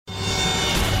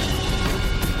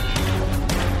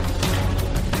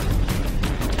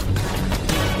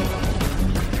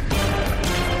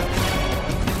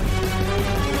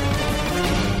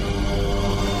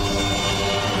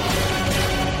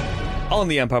On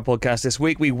the Empire Podcast this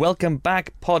week, we welcome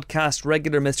back podcast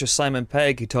regular Mr. Simon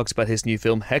Pegg, who talks about his new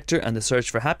film Hector and the Search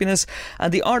for Happiness,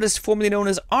 and the artist formerly known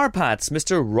as R-Pats,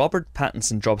 Mr. Robert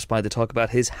Pattinson, drops by to talk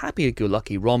about his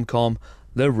happy-go-lucky rom-com,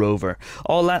 The Rover.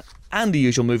 All that and the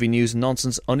usual movie news and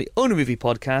nonsense on the only movie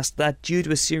podcast that, due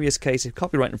to a serious case of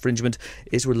copyright infringement,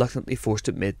 is reluctantly forced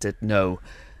to admit that no,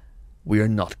 we are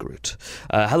not Groot.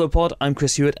 Hello Pod, I'm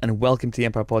Chris Hewitt and welcome to the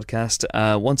Empire Podcast.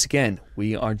 Once again,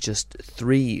 we are just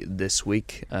 3 this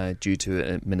week due to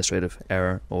an administrative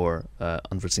error or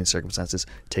unforeseen circumstances.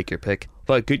 Take your pick.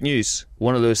 But good news,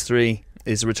 one of those 3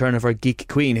 is the return of our geek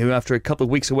queen, who after a couple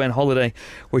of weeks away on holiday,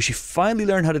 where she finally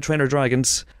learned how to train her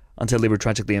dragons until they were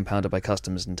tragically impounded by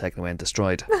customs and taken away and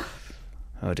destroyed.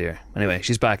 Oh dear. Anyway,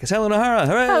 she's back. It's Helen O'Hara.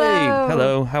 Hooray!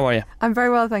 Hello. How are you? I'm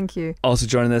very well, thank you. Also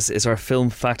joining us is our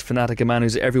film fact fanatic, a man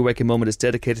whose every waking moment is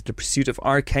dedicated to the pursuit of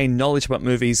arcane knowledge about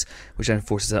movies, which then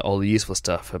forces out all the useful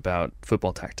stuff about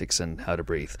football tactics and how to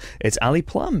breathe. It's Ali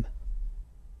Plum.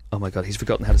 Oh my god, he's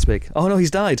forgotten how to speak. Oh no,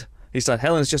 he's died.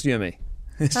 Helen, it's just you and me.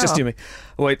 It's just you and me.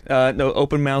 Oh, wait, no,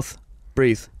 open mouth,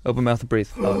 breathe. Open mouth and breathe.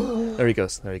 Oh, there he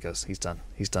goes. He's done.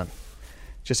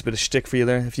 Just a bit of shtick for you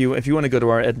there. If you want to go to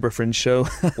our Edinburgh Fringe show.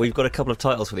 We've got a couple of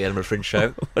titles for the Edinburgh Fringe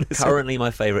show. Currently,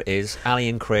 my favourite is Ali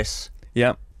and Chris.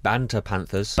 Yeah. Banter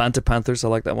Panthers. Banter Panthers, I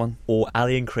like that one. Or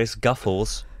Ali and Chris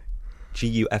Guffors.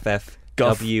 Guffwhores.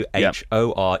 Guff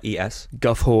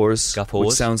Whores.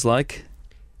 Which sounds like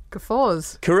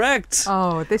Guffaws. Correct.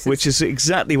 Oh, which is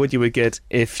exactly what you would get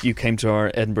if you came to our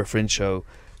Edinburgh Fringe show,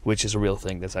 which is a real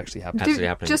thing that's actually happening.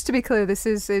 Just to be clear, this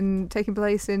is taking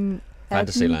place in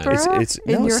Fantasyland.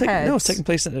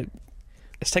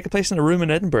 It's taking place in a room in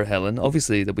Edinburgh, Helen.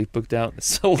 Obviously, that we've booked out.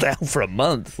 It's sold out for a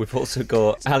month. We've also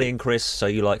got Ali and Chris. So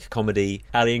you like comedy?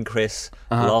 Ali and Chris,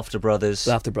 Laughter Brothers.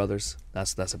 Laughter Brothers.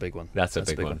 That's a big one. That's a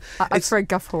big one. It's very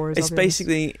Guff Whores. It's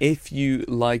basically if you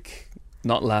like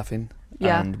not laughing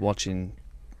and watching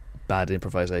bad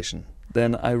improvisation,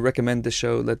 then I recommend this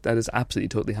show that is absolutely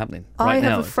totally happening. I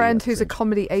have a friend who's a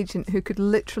comedy agent who could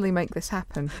literally make this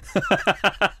happen.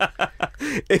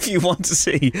 If you want to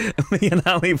see me and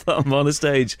Ali Plum on a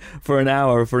stage for an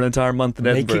hour for an entire month in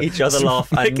Edinburgh, making each other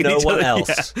laugh and no one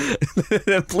else,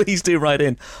 then please do write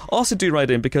in. Also do write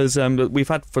in, because we've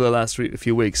had for the last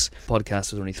few weeks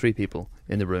podcasts with only 3 people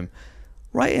in the room.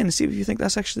 Write in and see if you think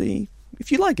that's actually,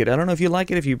 if you like it. I don't know if you like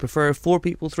it, if you prefer 4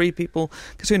 people, 3 people,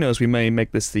 because who knows, we may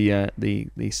make this the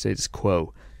status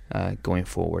quo going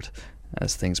forward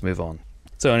as things move on.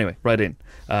 So anyway, write in.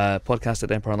 Podcast at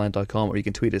empireonline.com, or you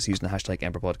can tweet us using the hashtag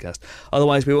EmpirePodcast.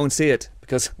 Otherwise, we won't see it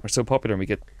because we're so popular and we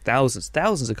get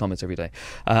thousands of comments every day.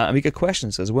 And we get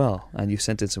questions as well. And you've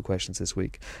sent in some questions this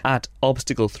week. At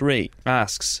Obstacle3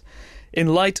 asks, in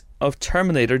light of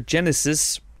Terminator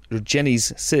Genesis, or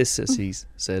Jenny's sis, as he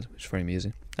said, which is very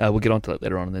amusing. We'll get on to that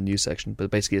later on in the news section,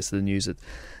 but basically it's the news that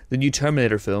the new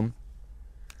Terminator film,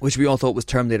 which we all thought was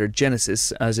Terminator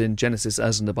Genesis, as in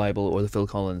the Bible, or the Phil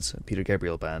Collins Peter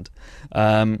Gabriel band,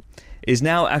 is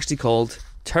now actually called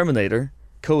Terminator,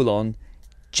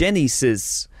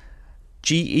 Genesis,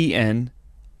 Genisys.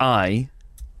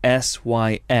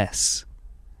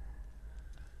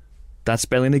 That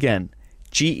spelling again,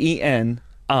 Genisys.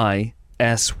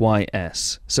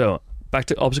 So, back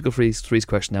to Obstacle 3's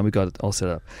question now. We've got it all set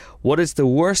up. What is the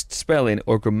worst spelling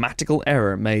or grammatical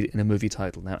error made in a movie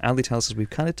title? Now, Ali tells us we've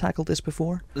kind of tackled this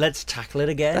before. Let's tackle it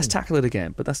again.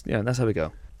 But that's how we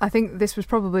go. I think this was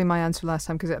probably my answer last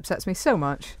time because it upsets me so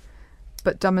much.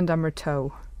 But Dumb and Dumber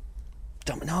Toe.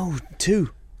 No,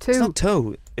 two. It's not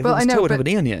toe. If it was toe, it would have an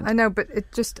E on the end. I know, but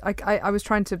it just... I was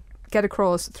trying to get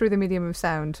across through the medium of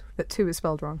sound that 2 is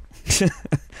spelled wrong.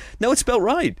 No, it's spelled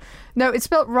right. No, it's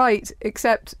spelled right,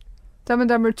 except... Dumb and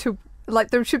Dumber 2, like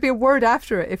there should be a word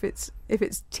after it if it's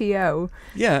T-O.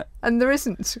 Yeah. And there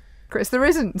isn't, Chris, there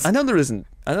isn't. I know there isn't,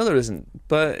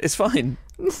 but it's fine.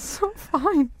 It's not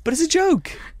fine. But it's a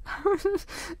joke.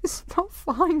 It's not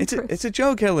fine, Chris. It's a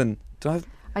joke, Helen. I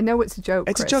know it's a joke,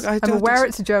 It's Chris. a joke. I'm aware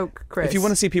it's a joke, Chris. If you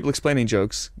want to see people explaining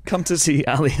jokes, come to see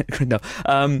Ali. No.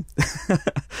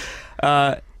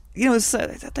 It's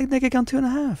like Naked Gun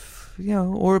 2.5.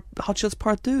 Or Hot Shots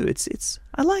Part 2.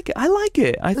 I like it.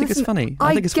 I think it's funny.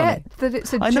 I think it's funny. That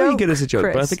it's a joke. I know you get it as a joke,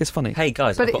 Chris, but I think it's funny. Hey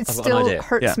guys, but I've got still an idea.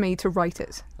 Hurts me to write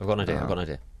it. I've got an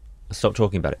idea. Stop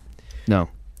talking about it. No.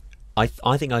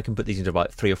 I think I can put these into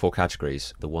about 3 or 4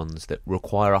 categories. The ones that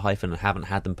require a hyphen and haven't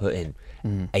had them put in.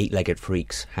 8-legged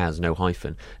freaks has no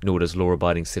hyphen, nor does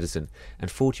law-abiding citizen. And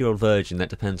 40-year-old virgin, that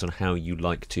depends on how you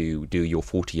like to do your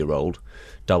 40-year-old,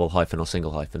 double hyphen or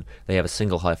single hyphen. They have a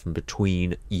single hyphen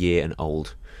between year and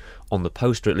old. On the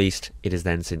poster, at least, it has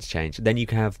then since changed. Then you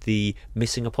can have the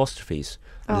missing apostrophes.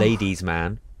 Ladies'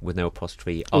 man, with no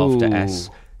apostrophe after Ooh. S.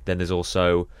 Then there's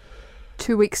also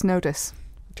 2 weeks' notice.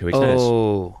 2 weeks notice.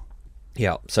 Oh.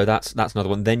 Yeah, so that's another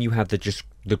one. Then you have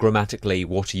the grammatically,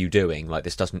 what are you doing? Like,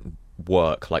 this doesn't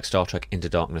work. Like Star Trek Into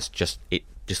Darkness,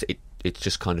 it's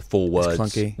just kind of four words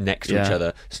clunky. next to each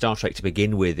other. Star Trek to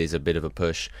begin with is a bit of a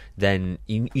push. Then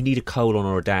you need a colon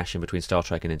or a dash in between Star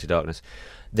Trek and Into Darkness.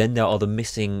 Then there are the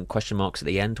missing question marks at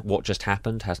the end. What just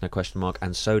happened has no question mark,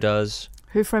 and so does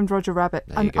Who Framed Roger Rabbit?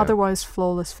 There you An go. otherwise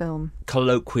flawless film.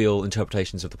 colloquial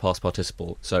interpretations of the past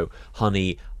participle. So,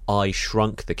 honey, I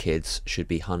shrunk the kids should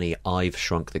be honey, I've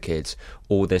shrunk the kids.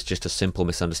 Or there's just a simple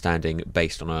misunderstanding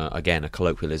based on, a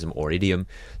colloquialism or idiom.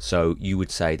 So you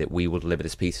would say that we will deliver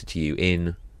this pizza to you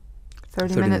in...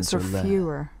 30 30 minutes or minutes or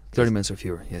fewer. 30 minutes or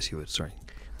fewer. Yes, you would. Sorry.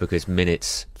 Because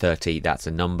minutes, 30, that's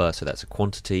a number, so that's a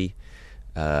quantity,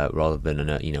 rather than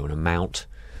an amount.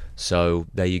 So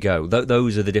there you go.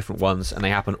 Those are the different ones, and they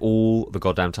happen all the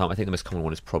goddamn time. I think the most common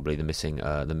one is probably the missing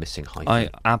hyphen. I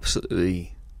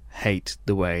absolutely hate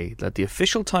the way that the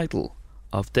official title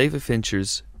of David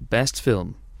Fincher's best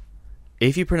film,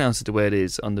 if you pronounce it the way it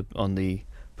is on the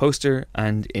poster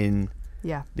and in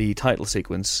Yeah. the title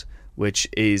sequence, which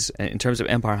is, in terms of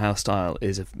Empire House style,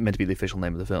 is meant to be the official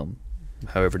name of the film.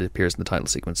 However, it appears in the title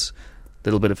sequence.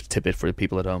 Little bit of a tidbit for the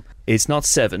people at home. It's not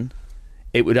seven.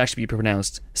 It would actually be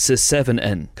pronounced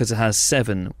S7N because it has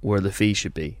seven where the fee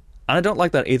should be. And I don't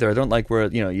like that either. I don't like where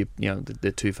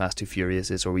the Too Fast, Too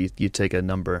Furious is, or you take a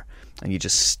number and you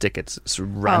just stick it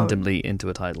randomly into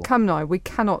a title. Come now, we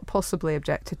cannot possibly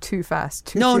object to Too Fast,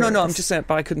 Too No, Furious. I'm just saying,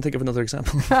 but I couldn't think of another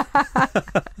example.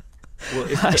 Well,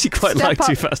 I actually quite like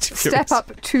Too Fast, Too Furious. Step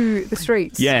up to the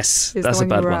streets. Yes, is that's the a one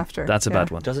bad you were one. after. That's a Yeah.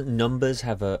 bad one. doesn't numbers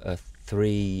have a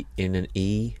 3 in an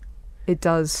E? It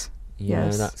does.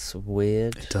 Yes. That's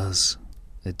weird. It does.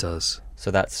 It does. So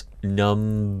that's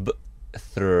numthers.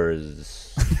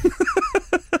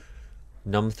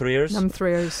 Numthreers?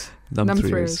 Numthreers.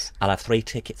 Numthreers. I'll have 3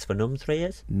 tickets for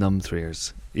numthreers.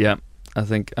 Numthreers. Yeah, I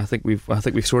think we've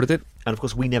sorted it. And of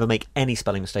course, we never make any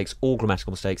spelling mistakes or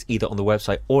grammatical mistakes, either on the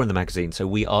website or in the magazine, so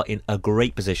we are in a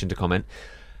great position to comment.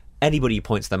 Anybody who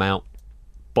points them out,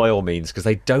 by all means, because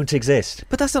they don't exist.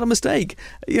 But that's not a mistake.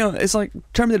 It's like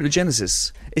Terminator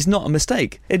Genesis is not a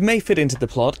mistake. It may fit into the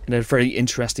plot in a very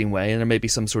interesting way, and there may be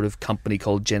some sort of company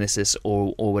called Genesis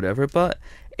or whatever, but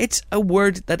it's a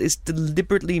word that is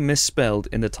deliberately misspelled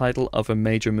in the title of a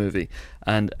major movie.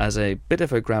 And as a bit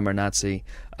of a grammar Nazi,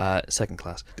 second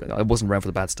class. I wasn't around for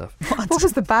the bad stuff. What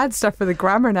was the bad stuff for the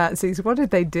grammar Nazis? What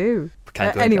did they do?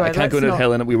 Anyway, I can't go let's to not-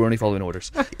 hell in it. We were only following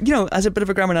orders. As a bit of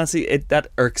a grammar Nazi, that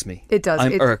irks me. It does.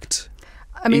 I'm irked.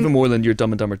 I mean, Even more than your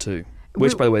Dumb and Dumber 2,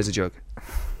 which, by the way, is a joke.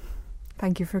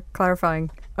 Thank you for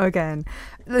clarifying again.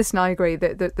 Listen, I agree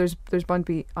that there's bound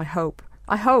to be, I hope,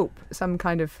 some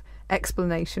kind of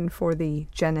explanation for the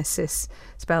Genesis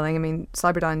spelling. I mean,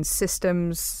 Cyberdyne's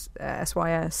systems,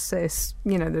 SYS,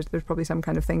 there's probably some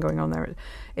kind of thing going on there.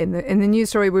 In the news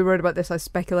story we wrote about this, I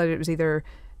speculated it was either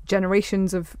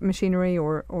generations of machinery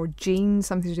or genes,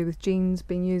 something to do with genes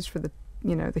being used for the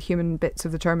human bits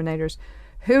of the Terminators.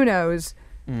 Who knows?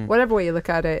 Whatever way you look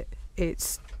at it,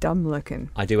 it's dumb looking.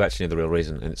 I do actually know the real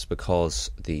reason, and it's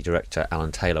because the director,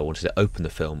 Alan Taylor, wanted to open the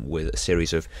film with a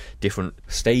series of different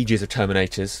stages of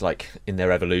Terminators, like in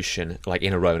their evolution, like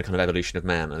in a row, in a kind of evolution of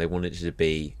man, and they wanted it to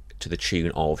be to the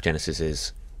tune of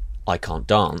Genesis's I Can't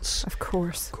Dance. Of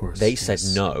course. They said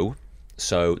no,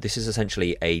 so this is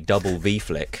essentially a double V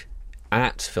flick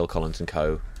at Phil Collins and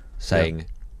co. saying,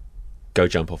 go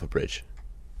jump off a bridge.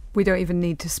 We don't even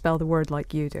need to spell the word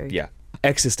like you do. Yeah.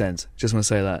 Existence. Just want to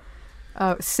say that.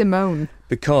 Oh, Simone.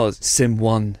 Because Sim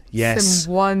 1, yes.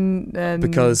 Sim 1 and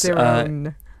Because,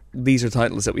 0. These are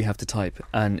titles that we have to type,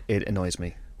 and it annoys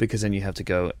me. Because then you have to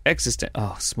go,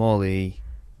 small e,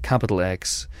 capital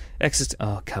X,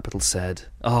 capital Z.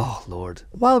 Oh, Lord.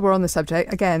 While we're on the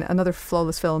subject, again, another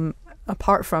flawless film,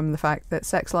 apart from the fact that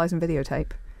Sex, Lies and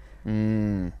Videotape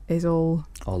is all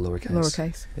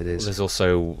lowercase. It is. There's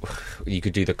also, you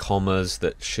could do the commas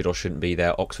that should or shouldn't be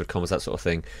there, Oxford commas, that sort of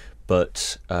thing.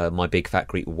 But My Big Fat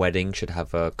Greek Wedding should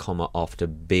have a comma after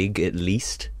big at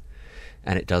least,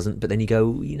 and it doesn't. But then you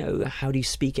go, how do you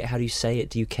speak it? How do you say it?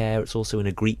 Do you care? It's also in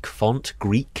a Greek font.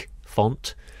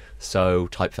 So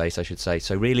typeface, I should say.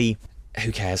 So really,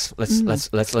 who cares? Let's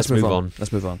move on.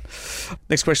 Let's move on.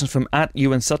 Next question is from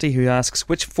 @UNSutty, who asks,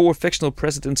 which 4 fictional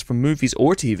presidents from movies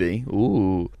or TV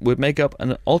would make up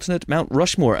an alternate Mount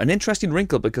Rushmore? An interesting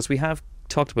wrinkle, because we have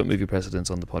talked about movie presidents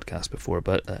on the podcast before,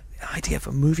 but the idea of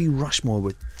a movie Rushmore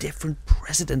with different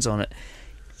presidents on it.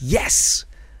 Yes!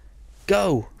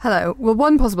 Go! Hello. Well,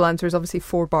 one possible answer is obviously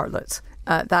 4 Bartletts.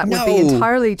 That would be No.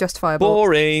 entirely justifiable.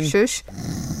 Boring. Shush.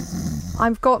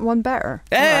 I've got one better.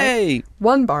 Hey! Right.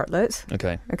 One Bartlett.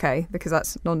 Okay. Okay, because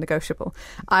that's non-negotiable.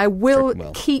 I will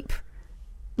keep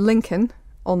Lincoln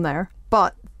on there,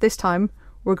 but this time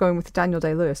we're going with Daniel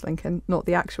Day-Lewis Lincoln, not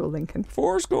the actual Lincoln.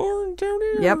 Fourscore and down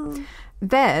here. Yep.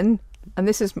 Then, and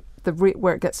this is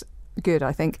where it gets good,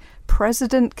 I think,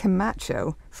 President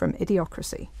Camacho from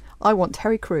Idiocracy. I want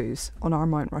Terry Crews on our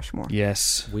Mount Rushmore.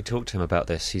 Yes. We talked to him about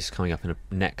this. He's coming up in our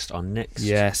next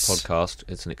podcast.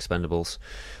 It's an Expendables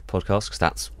podcast, because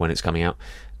that's when it's coming out.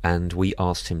 And we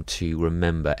asked him to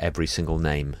remember every single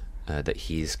name that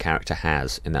his character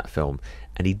has in that film.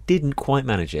 And he didn't quite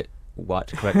manage it. We had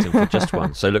to correct him for just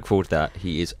one. So look forward to that.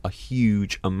 He is a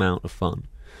huge amount of fun.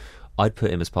 I'd put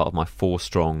him as part of my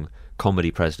 4-strong comedy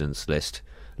presidents list.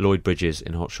 Lloyd Bridges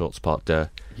in Hot Shots Part 2.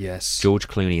 Yes. George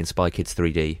Clooney in Spy Kids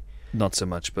 3D. Not so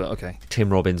much, but okay.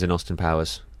 Tim Robbins in Austin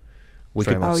Powers. We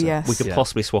could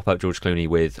possibly swap out George Clooney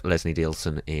with Leslie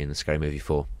Nielsen in Scary Movie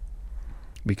 4.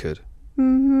 We could.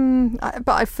 But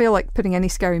I feel like putting any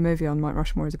scary movie on Mount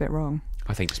Rushmore is a bit wrong.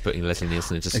 I think just putting Leslie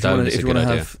Nielsen into stone is a good idea. If you want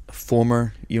to have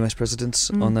former US presidents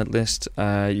on that list,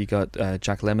 you got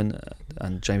Jack Lemmon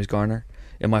and James Garner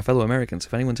in My Fellow Americans.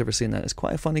 If anyone's ever seen that, it's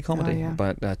quite a funny comedy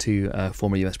about two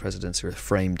former US presidents who are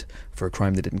framed for a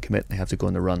crime they didn't commit. They have to go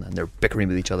on the run, and they're bickering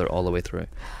with each other all the way through.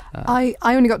 I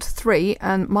only got to 3,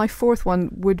 and my 4th one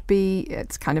would be,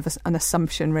 it's kind of an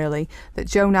assumption really, that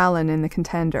Joan Allen in The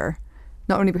Contender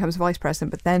not only becomes vice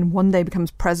president, but then one day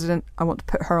becomes president. I want to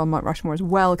put her on Mount Rushmore as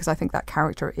well, because I think that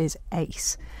character is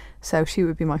ace. So she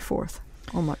would be my 4th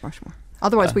on Mount Rushmore.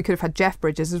 Otherwise we could have had Jeff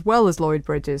Bridges as well as Lloyd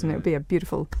Bridges, and it would be a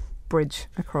beautiful bridge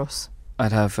across.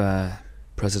 I'd have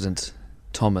President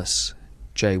Thomas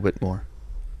J. Whitmore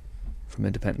from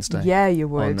Independence Day. Yeah, you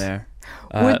would. On there.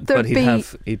 Would there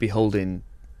but he'd be holding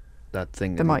that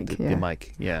thing. The mic, The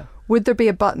mic, yeah. Would there be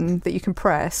a button that you can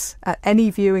press at any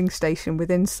viewing station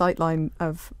within sightline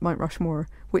of Mount Rushmore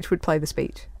which would play the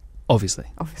speech? Obviously.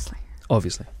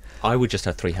 I would just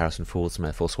have 3 Harrison Fords from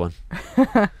Air Force One.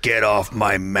 Get off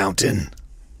my mountain.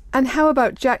 And how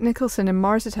about Jack Nicholson in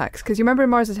Mars Attacks? Because you remember in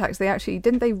Mars Attacks,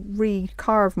 didn't they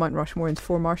recarve Mount Rushmore into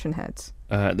 4 Martian heads?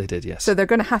 They did, yes. So they're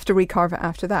going to have to recarve it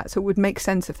after that. So it would make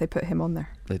sense if they put him on there.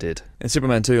 They did. And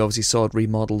Superman 2 obviously saw it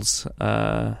remodels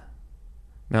Mount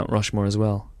Rushmore as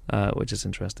well, which is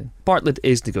interesting. Bartlett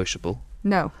is negotiable.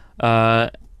 No.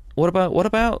 What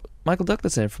about Michael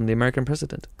Douglas from The American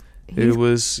President, who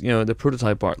was the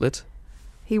prototype Bartlett?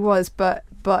 He was, but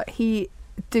he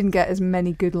didn't get as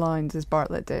many good lines as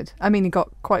Bartlett did. I mean, he got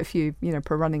quite a few,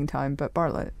 per running time, but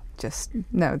Bartlett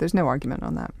there's no argument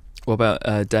on that. What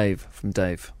about Dave from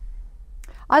Dave?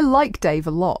 I like Dave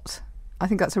a lot. I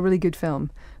think that's a really good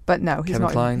film. But no, he's Kevin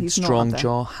not. Kline, he's strong not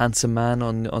jaw, handsome man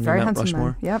on the Mount Rushmore.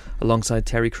 Man. Yep. Alongside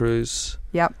Terry Crews.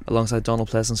 Yep. Alongside Donald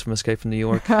Pleasence from Escape from New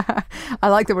York. I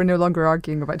like that we're no longer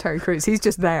arguing about Terry Crews. He's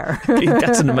just there.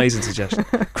 That's an amazing suggestion.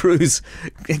 Crews,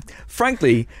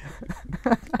 frankly,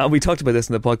 we talked about this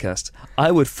in the podcast.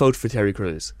 I would vote for Terry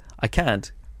Crews. I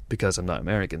can't because I'm not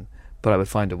American, but I would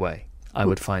find a way.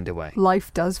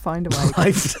 Life does find a way.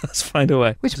 Life does find a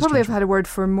way. We should probably have had a word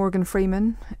for Morgan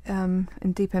Freeman in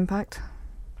Deep Impact.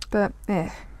 But,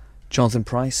 Jonathan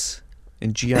Pryce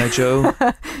in G.I. Joe.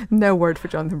 No word for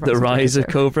Jonathan Pryce. The Rise of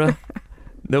Cobra.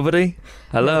 Nobody?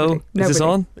 Hello? Nobody.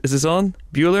 Is this on?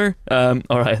 Bueller?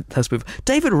 All right, let's move.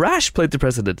 David Rash played the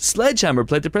president. Sledgehammer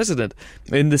played the president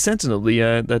in The Sentinel,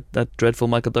 that dreadful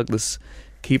Michael Douglas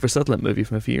Kiefer Sutherland movie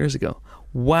from a few years ago.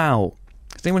 Wow.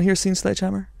 Has anyone here seen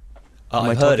Sledgehammer?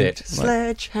 I've heard it.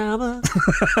 Sledgehammer.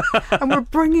 And we're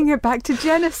bringing it back to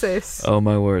Genesis. Oh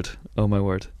my word.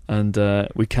 And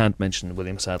we can't mention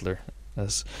William Sadler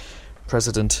as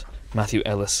President Matthew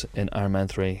Ellis in Iron Man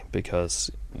 3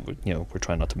 because we're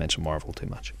trying not to mention Marvel too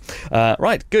much.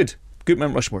 Right, good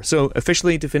Mount Rushmore. So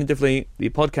officially, definitively, the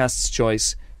podcast's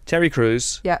choice: Terry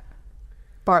Crews. Yeah,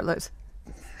 Bartlett.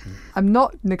 I'm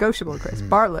not negotiable, Chris.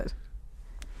 Bartlett.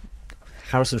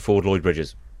 Harrison Ford, Lloyd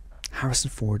Bridges.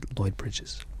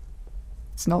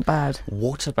 It's not bad.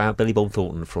 What about Billy Bob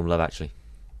Thornton from Love Actually?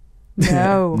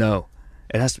 No. No.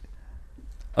 It has to be.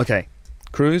 Okay.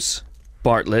 Crews,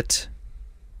 Bartlett,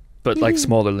 but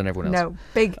smaller than everyone else. No,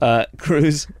 big.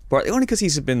 Crews, Bartlett, only because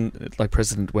he's been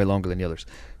president way longer than the others.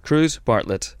 Crews,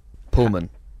 Bartlett, Pullman.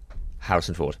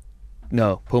 Harrison Ford.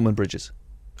 No, Pullman, Bridges.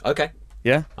 Okay.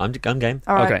 Yeah? I'm game.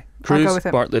 All right. Okay. Crews,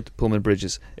 Bartlett, Pullman,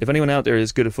 Bridges. If anyone out there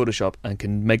is good at Photoshop and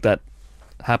can make that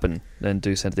happen, then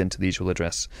do send it in to the usual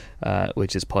address,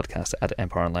 which is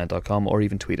podcast@empireonline.com, or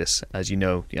even tweet us. As you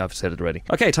know, I've said it already.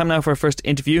 Okay, time now for our first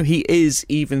interview. He is,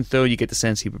 even though you get the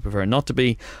sense he would prefer not to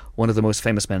be, one of the most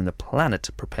famous men on the planet,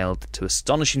 propelled to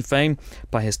astonishing fame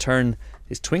by his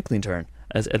twinkling turn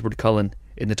as Edward Cullen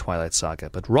in the Twilight Saga.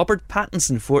 But Robert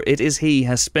Pattinson, for it is he,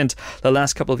 has spent the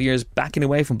last couple of years backing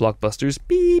away from blockbusters,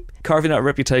 carving out a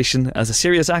reputation as a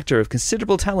serious actor of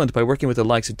considerable talent by working with the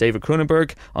likes of David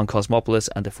Cronenberg on Cosmopolis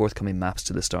and the forthcoming Maps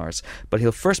to the Stars. But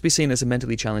he'll first be seen as a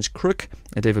mentally challenged crook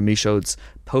in David Michôd's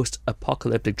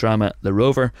post-apocalyptic drama The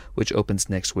Rover, which opens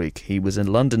next week. He was in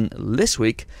London this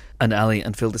week, and Ali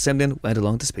and Phil Descendant went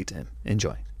along to speak to him.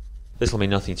 Enjoy. This will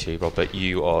mean nothing to you, Rob, but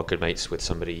you are good mates with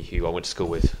somebody who I went to school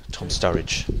with, Tom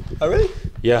Sturridge. Oh, really?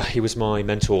 Yeah, he was my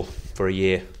mentor for a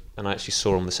year, and I actually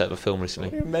saw him on the set of a film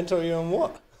recently. Mentor you on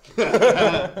what?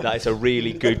 That is a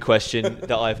really good question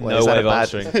that I have no way of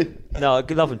answering. No, I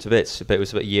love him to bits, but it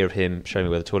was about a year of him showing me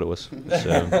where the toilet was.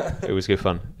 So it was good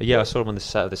fun. But yeah, I saw him on the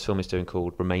set of this film he's doing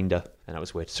called Remainder, and that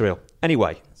was weird. Surreal.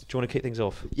 Anyway, do you want to kick things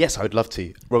off? Yes, I would love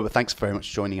to. Robert, thanks very much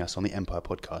for joining us on the Empire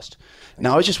podcast.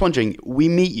 Now, I was just wondering, we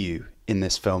meet you in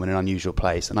this film in an unusual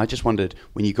place, and I just wondered,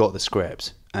 when you got the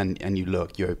script and you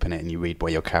look, you open it and you read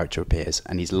where your character appears,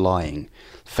 and he's lying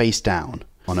face down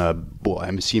on what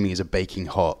I'm assuming is a baking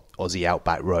hot Aussie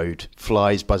outback road,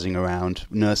 flies buzzing around,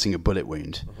 nursing a bullet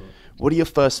wound. Mm-hmm. What are your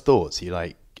first thoughts? Are you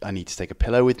like, I need to take a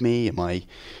pillow with me? Am I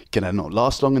going to not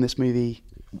last long in this movie?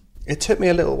 It took me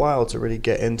a little while to really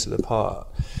get into the part.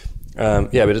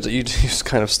 But you just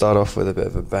kind of start off with a bit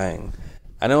of a bang.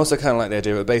 And I also kind of like the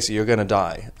idea that basically you're going to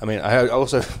die. I mean, I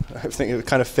think it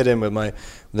kind of fit in with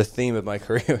the theme of my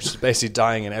career, which is basically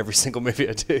dying in every single movie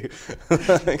I do.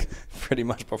 Like, pretty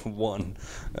much apart from one.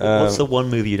 What's the one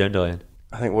movie you don't die in?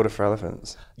 I think Water for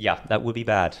Elephants. Yeah, that would be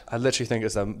bad. I literally think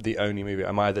it's the only movie.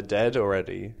 I'm either dead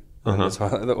already,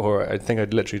 or I think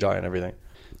I'd literally die in everything.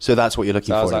 So that's what you're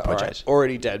looking for in the project? Right,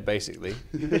 already dead, basically.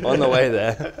 On the way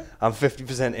there, I'm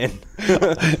 50% in.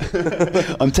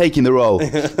 I'm taking the role.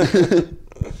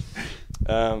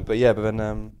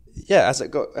 As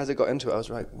it got into it, I was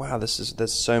like, wow,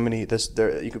 there's so many.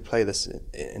 You could play this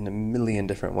in a million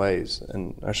different ways.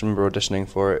 And I just remember auditioning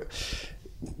for it,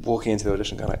 walking into the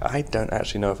audition, going like, I don't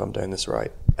actually know if I'm doing this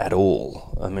right at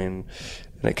all. I mean,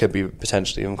 and it could be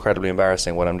potentially incredibly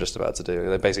embarrassing what I'm just about to do.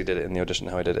 They basically did it in the audition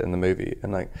how I did it in the movie,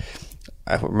 and like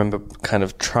I remember kind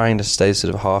of trying to stay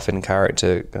sort of half in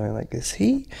character, going like, is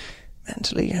he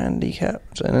mentally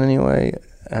handicapped in any way?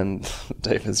 And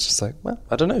David's just like, well,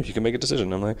 I don't know, you can make a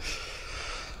decision. I'm like,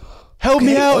 help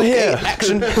me out here.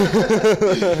 Action.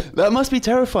 That must be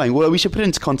terrifying. Well, we should put it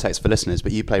into context for listeners,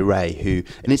 but you play Ray,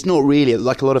 and it's not really,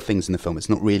 like a lot of things in the film, it's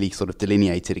not really sort of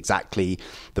delineated exactly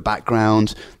the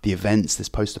background, the events, this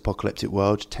post-apocalyptic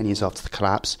world, 10 years after the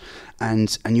collapse.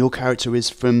 And your character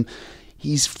is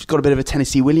he's got a bit of a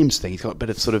Tennessee Williams thing. He's got a bit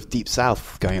of sort of Deep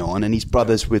South going on, and he's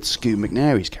brothers with Scoot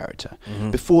McNairy's character. Mm-hmm.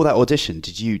 Before that audition,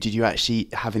 did you actually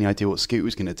have any idea what Scoot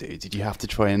was going to do? Did you have to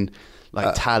try and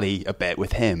tally a bit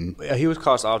with him? He was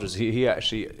cast afterwards. He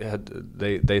actually had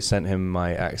they sent him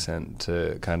my accent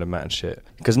to kind of match it,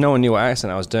 because no one knew what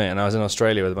accent I was doing, and I was in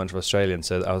Australia with a bunch of Australians,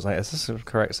 so I was like, is this a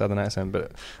correct Southern accent?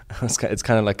 But it's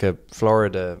kind of like a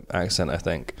Florida accent, I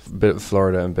think, a bit of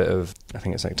Florida and a bit of, I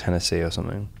think it's like Tennessee or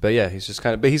something. But yeah, he's just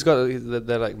kind of, but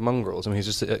they're like mongrels. I mean,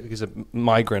 he's a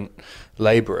migrant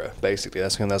labourer basically.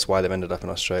 That's why they've ended up in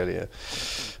Australia,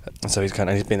 and so he's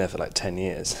been there for like 10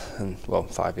 years, and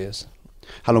 5 years.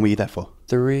 How long were you there for?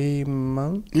 3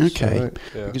 months. Okay.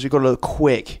 Yeah. Because we've got a little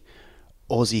quick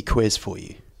Aussie quiz for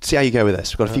you. See how you go with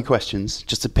this. We've got a few questions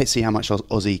just to see how much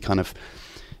Aussie kind of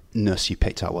ness you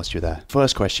picked up whilst you're there.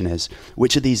 First question is,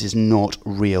 which of these is not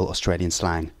real Australian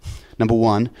slang? Number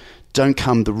 1, don't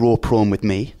come the raw prawn with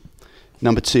me.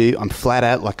 Number 2, I'm flat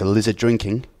out like a lizard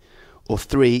drinking. Or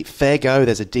 3, fair go,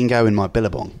 there's a dingo in my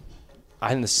billabong. I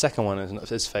think the second one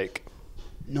is fake.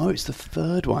 No, it's the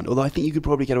third one. Although I think you could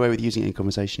probably get away with using it in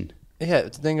conversation. Yeah,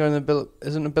 it's the dingo in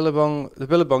isn't a billabong. The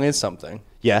billabong is something.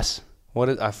 Yes. What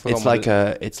is? I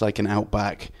forgot. It's like an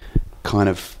outback kind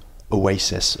of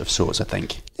oasis of sorts, I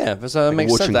think. Yeah, but so it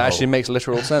makes sense. That actually makes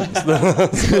literal sense.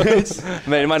 I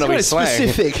mean, it might not be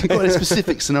slang. Quite a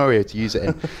specific scenario to use it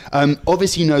in.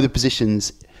 Obviously, you know the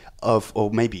positions or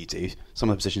maybe you do, some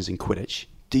of the positions in Quidditch.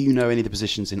 Do you know any of the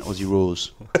positions in Aussie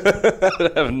rules?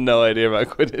 I have no idea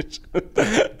about Quidditch.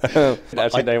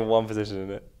 Actually, name one position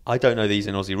in it. I don't know these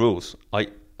in Aussie rules. I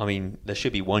mean, there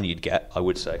should be one you'd get, I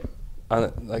would say.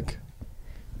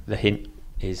 The hint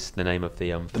is the name of the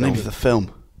film. The name of the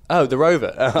film. Oh, the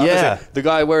Rover. Yeah. The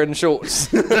guy wearing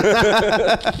shorts.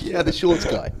 Yeah, the shorts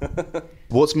guy.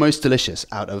 What's most delicious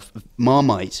out of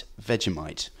Marmite,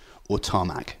 Vegemite, or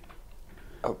tarmac?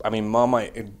 Oh, I mean,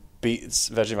 Marmite beats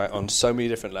Vegemite on so many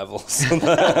different levels.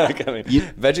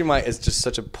 Vegemite is just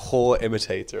such a poor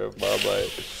imitator of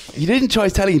Marmite. You didn't try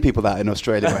telling people that in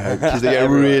Australia, I hope, because they get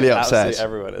really upset. Absolutely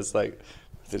everyone. It's like,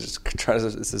 they're just trying to,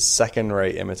 it's a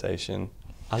second-rate imitation.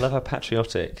 I love how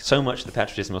patriotic. So much of the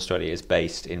patriotism in Australia is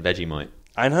based in Vegemite.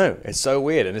 I know, it's so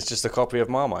weird, and it's just a copy of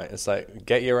Marmite. It's like,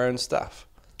 get your own stuff.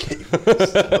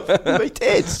 We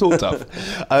did, sort of.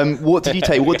 What did you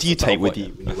take? What do you take with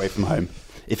you when you're away from home,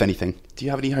 if anything? Do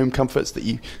you have any home comforts that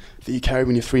you carry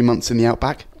when you're 3 months in the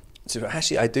outback? So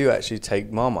actually, I do actually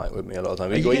take Marmite with me a lot of the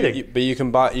time. Are you kidding?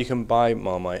 But you can buy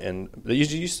Marmite, and they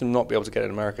used to not be able to get it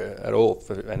in America at all,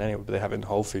 and anyway, but they have it in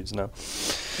Whole Foods now.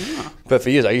 Yeah. But for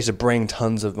years, I used to bring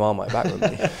tons of Marmite back with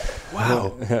me.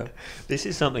 Wow. Yeah. This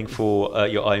is something for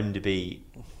your IMDb,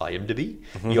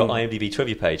 your IMDb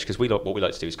trivia page, because what we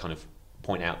like to do is kind of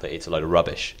point out that it's a load of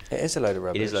rubbish. It is a load of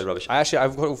rubbish. It is a load of rubbish.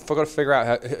 I've forgot to figure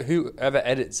out whoever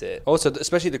edits it. Also,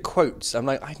 especially the quotes. I'm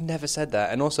like, I never said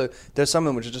that. And also, there's some of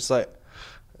them which are just like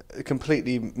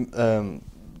completely just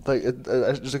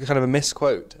a kind of a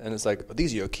misquote. And it's like,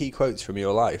 these are your key quotes from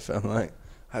your life. I'm like,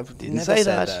 I didn't never say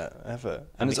that ever.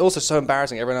 And it's also so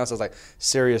embarrassing. Everyone else has like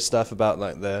serious stuff about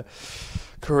like their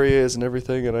careers and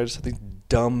everything, and I just had these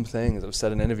dumb things I've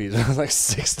said in interviews when I was like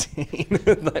 16.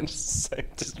 Like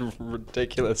just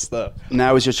ridiculous stuff.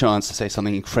 Now is your chance to say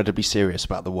something incredibly serious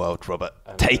about the world, Robert.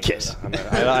 Take it.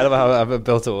 I love how I've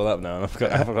built it all up now, and I've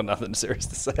got nothing serious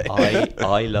to say.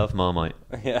 I love Marmite.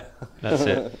 Yeah. That's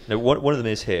it. Now, one of them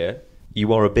is here.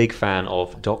 You are a big fan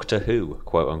of Doctor Who,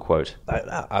 quote unquote. Like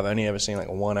that. I've only ever seen like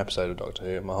one episode of Doctor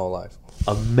Who in my whole life.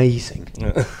 Amazing.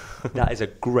 That is a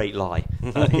great lie.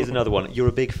 Here's another one. You're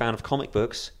a big fan of comic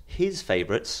books. His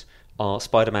favourites are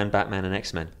Spider-Man, Batman and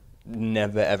X-Men.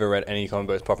 Never ever read any comic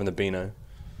books apart from the Beano.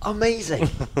 Amazing.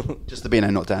 Just the Beano,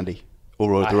 not Dandy. Or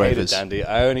Roy the I hated Rovers. Dandy.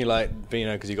 I only liked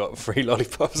Beano because you got free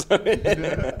lollipops.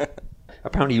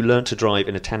 Apparently you learned to drive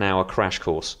in a 10-hour crash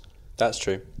course. That's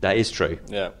true. That is true.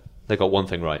 Yeah. They got one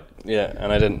thing right. Yeah,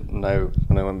 and I didn't know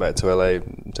when I went back to LA,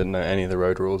 didn't know any of the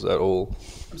road rules at all.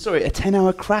 I'm sorry, a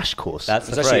 10-hour crash course? That's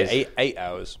It's the actually phrase. eight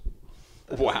hours.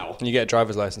 Wow. And you get a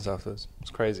driver's license afterwards. It's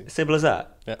crazy. Simple as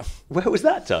that. Yeah. Where was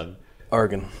that done?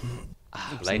 Oregon.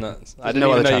 It's Late. nuts. I There's didn't no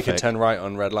even other know you traffic. could turn right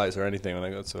on red lights or anything when I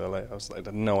got to LA. I was like, I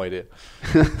had no idea.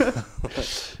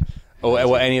 Or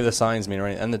what any of the signs mean or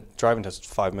anything. And the driving test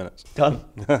was 5 minutes. Done.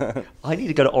 I need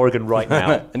to go to Oregon right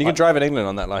now. And you can drive in England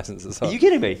on that license as well. Are you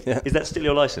kidding me? Yeah. Is that still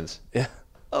your license? Yeah.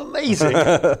 Amazing.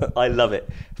 I love it.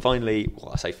 Finally,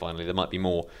 well, I say finally, there might be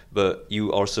more, but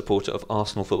you are a supporter of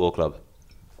Arsenal Football Club.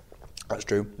 That's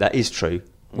true. That is true.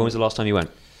 When was the last time you went?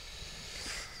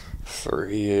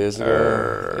 3 years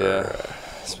ago. Yeah.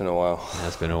 It's been a while.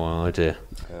 It's been a while, oh dear.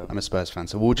 Yeah. I'm a Spurs fan,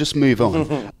 so we'll just move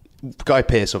on. Guy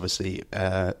Pearce, obviously,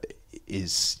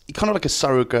 is kind of like a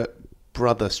surrogate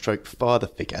brother stroke father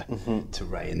figure to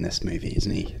Ray in this movie,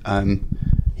 isn't he?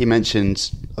 He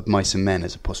mentioned Of Mice and Men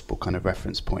as a possible kind of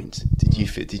reference point. Did you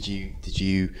feel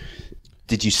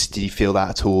that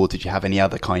at all? Did you have any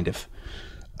other kind of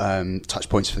touch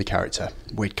points for the character?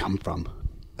 Where he'd come from?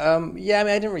 Yeah, I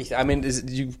mean, I didn't really.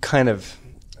 You kind of.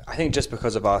 I think just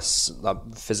because of our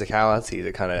physicality,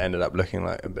 that kind of ended up looking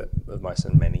like a bit of Mice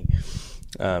and Many.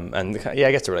 And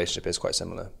I guess the relationship is quite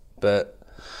similar, but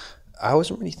I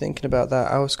wasn't really thinking about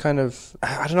that. I was kind of,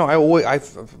 I don't know.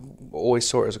 I've always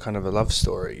saw it as a kind of a love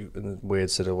story in a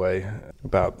weird sort of way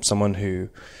about someone who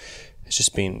has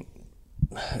just been.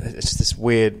 It's just this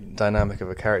weird dynamic of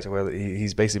a character where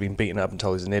he's basically been beaten up and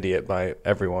told he's an idiot by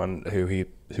everyone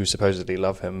who supposedly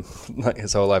love him like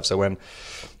his whole life.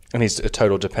 And he's a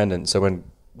total dependent. So when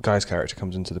Guy's character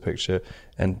comes into the picture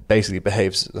and basically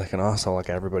behaves like an arsehole like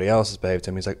everybody else has behaved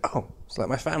to him, he's like, oh, it's like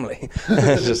my family.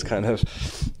 It's just kind of,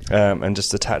 and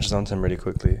just attaches onto him really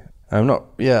quickly.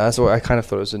 That's what I kind of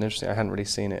thought it was an interesting. I hadn't really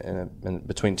seen it in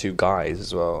between two guys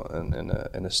as well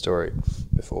in a story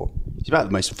before. He's about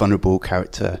the most vulnerable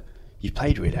character you've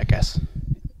played, really, I guess.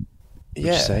 Would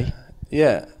you say?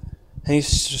 Yeah. And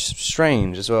he's just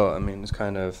strange as well. I mean, it's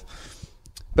kind of,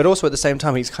 but also at the same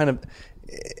time, he's kind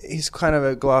of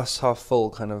a glass half full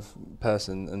kind of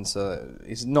person, and so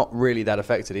he's not really that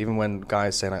affected. Even when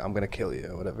Guy's saying like, "I'm going to kill you"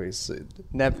 or whatever, he's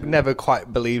never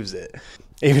quite believes it.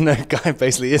 Even though Guy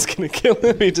basically is going to kill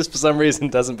him, he just for some reason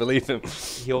doesn't believe him.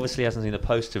 He obviously hasn't seen the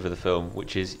poster for the film,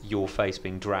 which is your face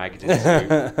being dragged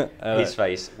into his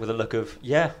face with a look of,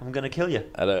 yeah, I'm going to kill you.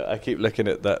 I keep looking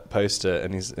at that poster,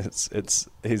 and he's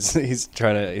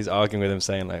arguing with him,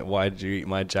 saying like, "Why did you eat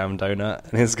my jam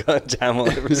donut?" And he's got jam all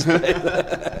over his face.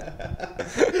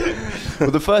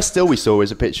 Well, the first still we saw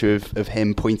was a picture of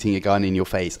him pointing a gun in your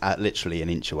face at literally an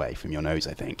inch away from your nose,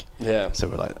 I think. Yeah. So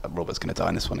we're like, Robert's going to die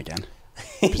in this one again,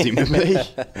 presumably.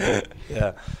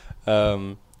 Yeah.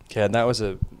 And that was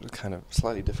a kind of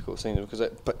slightly difficult scene because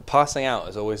passing out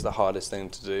is always the hardest thing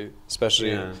to do,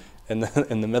 especially in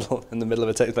the middle of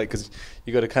a take, like, because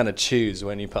you got to kind of choose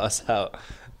when you pass out.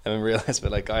 and then realised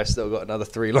that like I still got another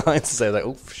 3 lines to say, like,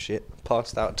 oh shit,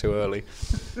 passed out too early.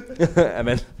 And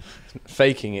then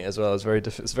faking it as well is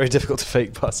it's very difficult to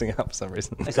fake passing out for some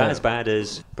reason. Is that as bad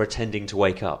as pretending to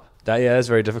wake up? That's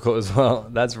very difficult as well.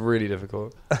 That's really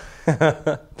difficult.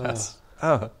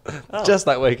 Just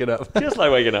like waking up. Just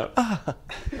like waking up.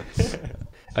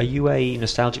 Are you a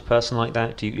nostalgic person like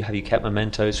that? Have you kept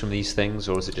mementos from these things,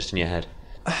 or is it just in your head?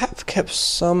 I have kept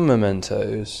some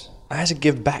mementos. I had to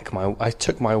give back I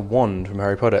took my wand from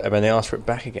Harry Potter, and then they asked for it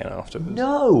back again afterwards.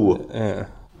 No! Yeah.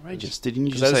 Outrageous. Didn't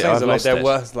you just Those say, things I've are like, lost they're it?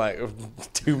 worth like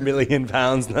 £2 million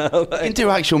now. You can do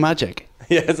actual magic.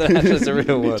 Yeah, it's a real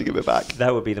You need one. to give it back.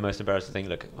 That would be the most embarrassing thing.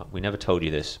 Look, we never told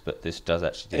you this, but this does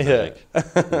actually do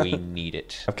magic. We need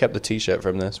it. I've kept the T-shirt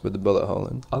from this with the bullet hole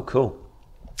in. Oh, cool.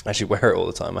 I actually wear it all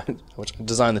the time. I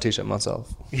designed the T-shirt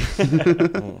myself.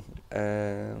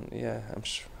 Yeah,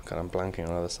 I'm blanking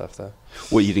on other stuff though.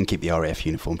 Well, you didn't keep the RAF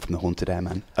uniform from The Haunted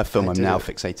Airman, a film I'm now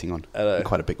fixating on in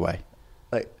quite a big way.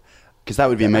 Because that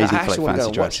would be amazing for like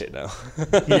fancy dress. Watch it now.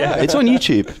 Yeah, it's on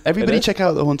YouTube. Everybody check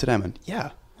out The Haunted Airman.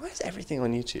 Yeah. Why is everything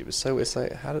on YouTube? It's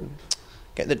like, how to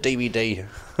get the DVD.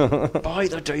 Buy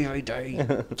the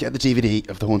DVD. Get the DVD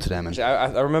of The Haunted Airman. Actually,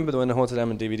 I remember when the Haunted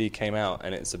Airman DVD came out,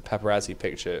 and it's a paparazzi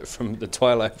picture from the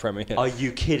Twilight premiere. Are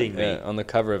you kidding me? Yeah, on the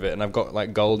cover of it, and I've got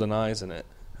like golden eyes in it.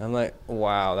 I'm like,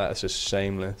 wow, that's just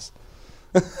shameless.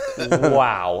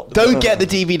 Wow. Don't get the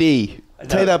DVD.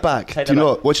 Take that back. Take Do that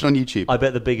not back. watch it on YouTube. I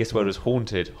bet the biggest word was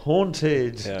haunted.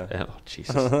 Haunted. Yeah. Oh,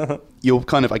 Jesus. Your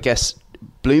kind of, I guess,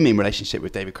 blooming relationship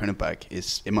with David Cronenberg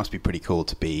it must be pretty cool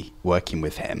to be working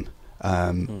with him.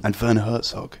 And Werner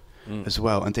Herzog as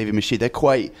well, and David Michôd. They're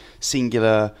quite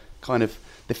singular, kind of,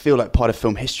 they feel like part of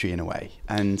film history in a way.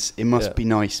 And it must be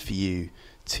nice for you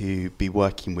to be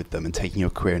working with them and taking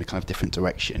your career in a kind of different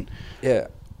direction. Yeah.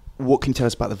 What can you tell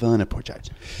us about the Werner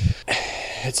project?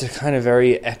 It's a kind of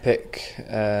very epic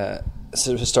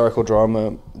sort of historical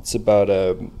drama. It's about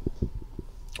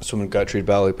this woman, Gertrude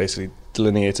Bell, who basically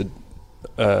delineated,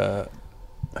 I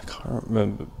can't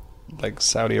remember, like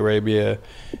Saudi Arabia,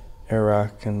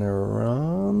 Iraq and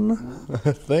Iran,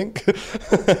 I think.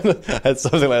 It's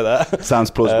something like that.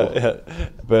 Sounds plausible. Yeah.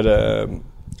 But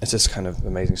it's this kind of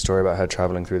amazing story about her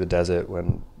traveling through the desert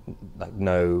when, like,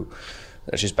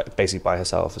 she's basically by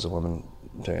herself as a woman.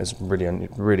 It's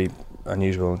really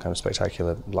unusual and kind of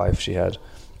spectacular life she had.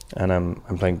 And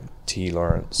I'm playing T.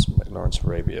 Lawrence, like Lawrence of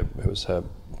Arabia, who was her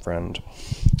friend.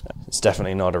 It's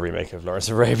definitely not a remake of Lawrence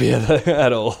of Arabia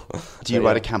at all. Do you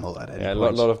ride a camel at any Yeah, a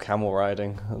point? lot of camel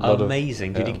riding.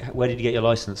 Amazing. Where did you get your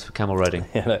license for camel riding?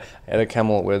 I had a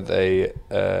camel with a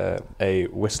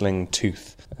whistling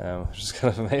tooth, which is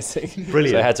kind of amazing.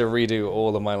 Brilliant. So I had to redo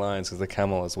all of my lines because the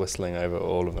camel was whistling over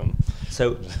all of them.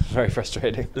 So Very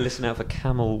frustrating. listen out for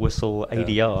camel whistle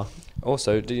ADR.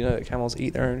 Also, do you know that camels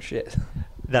eat their own shit?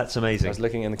 That's I amazing. was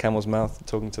looking in the camel's mouth,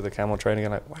 talking to the camel trainer,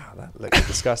 and like, wow, that looks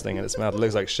disgusting, and its mouth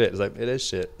looks like shit. It's like, it is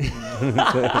shit.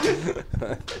 But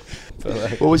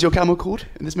like, What was your camel called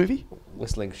in this movie?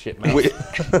 whistling shit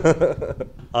mouth.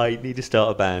 I need to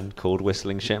start a band called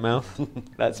Whistling Shitmouth.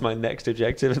 That's my next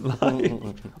objective in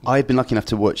life. I've been lucky enough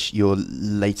to watch your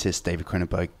latest David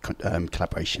Cronenberg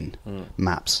collaboration,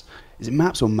 Maps. Is it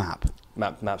Maps or Map?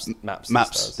 Maps.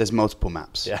 Maps. There's multiple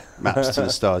maps. Yeah. Maps to the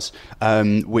Stars,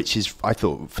 which is, I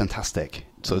thought, fantastic.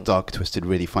 Sort of dark, twisted,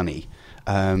 really funny,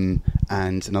 and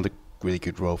another really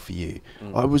good role for you.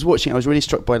 I was watching. I was really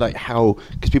struck by like how,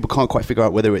 because people can't quite figure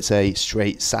out whether it's a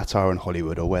straight satire on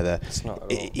Hollywood or whether It's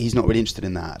not at all. he's not really interested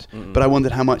in that. But I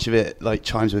wondered how much of it like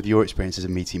chimes with your experiences of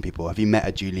meeting people. Have you met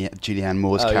a Julianne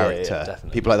Moore's character?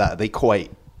 definitely. People like that. Are they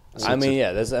quite.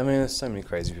 There's so many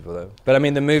crazy people though. But I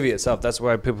mean, the movie itself, that's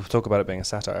why people talk about it being a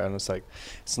satire, and it's like,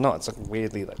 it's not. It's like a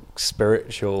weirdly like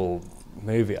spiritual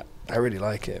movie. I really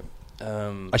like it.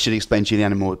 I should explain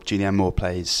Julianne Moore. Julianne Moore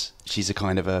plays. She's a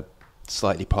kind of a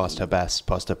slightly past her best,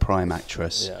 past her prime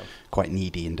actress. Yeah. Quite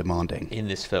needy and demanding In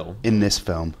this film. in this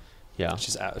film. Yeah.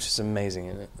 She's amazing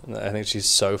in it. And I think she's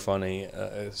so funny.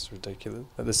 It's ridiculous.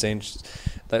 At the scene, she's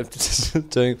like,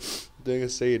 doing a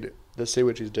scene. The scene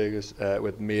which she's doing is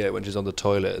with Mia when she's on the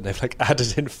toilet, and they've like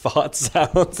added in fart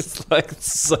sounds. It's like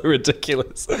so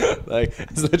ridiculous. Like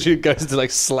it's literally goes into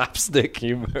like slapstick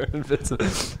humor. And bits of,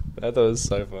 I thought it was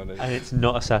so funny. And it's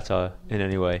not a satire in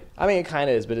any way. I mean, it kind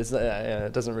of is, but it's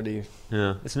it doesn't really.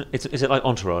 Yeah. Is it like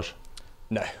Entourage?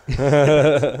 No,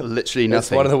 Literally nothing.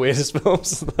 It's one of the weirdest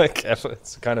films like ever.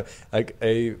 It's kind of like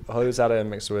a Hollywood satire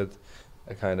mixed with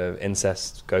a kind of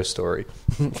incest ghost story.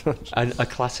 And a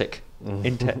classic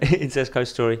incest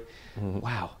ghost story.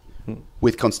 Wow.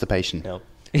 With constipation. Yeah.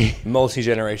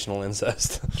 multi-generational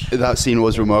incest. That scene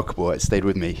was remarkable. It stayed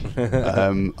with me.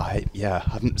 I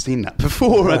haven't seen that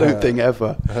before. I don't think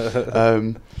ever.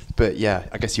 But yeah,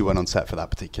 I guess you weren't on set for that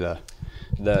particular.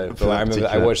 No, but I remember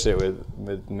I watched it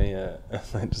with Mia.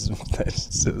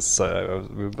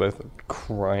 We were both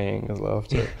crying as well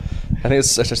after it. And I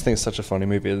just think it's such a funny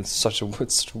movie. It's such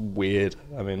weird.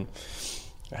 I mean,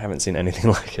 I haven't seen anything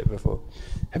like it before.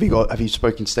 Have you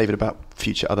spoken to David about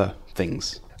future other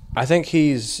things? I think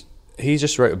he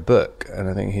just wrote a book, and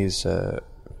I think he's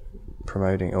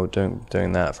promoting or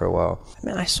doing that for a while. I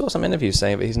mean, I saw some interviews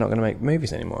saying that he's not going to make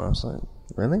movies anymore. I was like,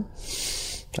 really?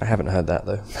 I haven't heard that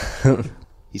though.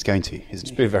 He's going to, isn't he?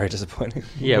 It's been very disappointing.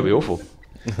 Yeah, it'll be awful.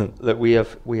 Look, we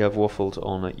have waffled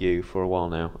on at you for a while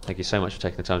now. Thank you so much for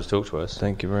taking the time to talk to us.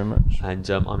 Thank you very much. And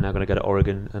I'm now going to go to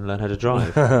Oregon and learn how to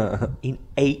drive in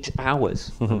 8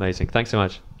 hours. Amazing. Thanks so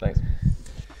much. Thanks.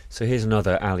 So here's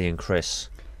another Ali and Chris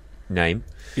name.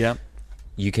 Yeah.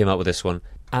 You came up with this one.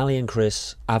 Ali and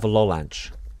Chris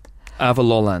Avalolanche.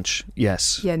 Avalolanche,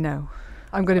 yes. Yeah, no.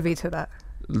 I'm going to veto that.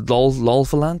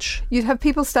 Lolvalanche? You'd have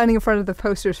people standing in front of the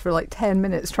posters for like 10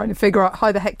 minutes trying to figure out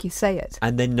how the heck you say it.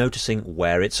 And then noticing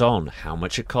where it's on, how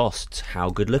much it costs, how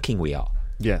good looking we are.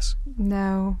 Yes.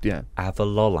 No. Yeah.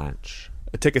 Avalolanche.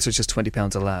 Tickets are just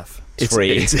 £20 a laugh. It's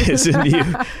free.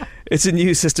 It's a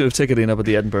new system of ticketing up at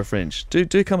the Edinburgh Fringe. Do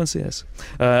come and see us.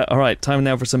 All right, time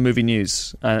now for some movie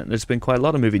news. There's been quite a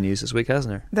lot of movie news this week,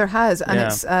 hasn't there? There has, and Yeah.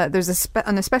 it's there's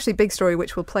an especially big story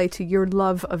which will play to your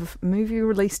love of movie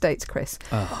release dates, Chris.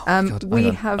 Oh, God. We Hang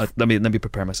on. have. Let me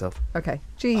prepare myself. Okay,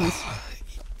 jeez.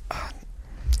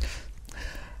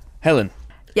 Helen.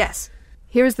 Yes.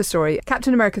 Here's the story.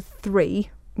 Captain America 3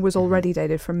 was already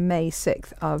dated for May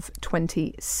 6th of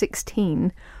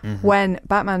 2016 when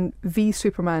Batman v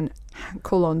Superman :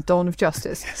 Dawn of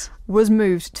Justice was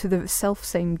moved to the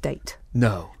self-same date.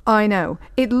 No. I know.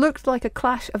 It looked like a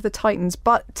clash of the titans,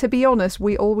 but to be honest,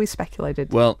 we always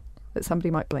speculated Well, that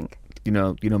somebody might blink. you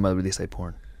know my release date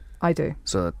porn. I do.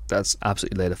 So that's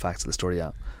absolutely laid the facts of the story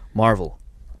out. Marvel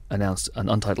announced an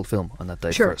untitled film on that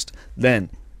day Sure. first. Then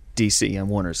DC and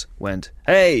Warner's went,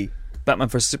 hey, Batman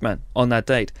vs Superman on that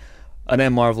date. And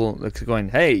then Marvel going,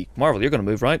 hey, Marvel, you're going to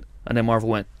move, right? And then Marvel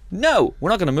went, no,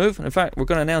 we're not going to move. In fact, we're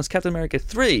going to announce Captain America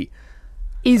 3.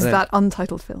 Is then- that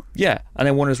untitled film? Yeah. And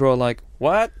then Warner's were all like,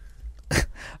 what?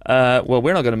 Well,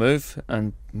 we're not going to move.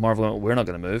 And Marvel went, we're not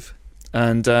going to move.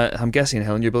 And I'm guessing,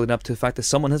 Helen, you're building up to the fact that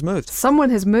someone has moved. Someone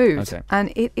has moved, Okay.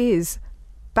 and it is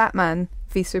Batman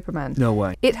v Superman. No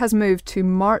way. It has moved to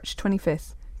March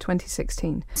 25th,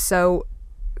 2016. So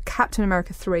Captain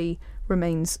America 3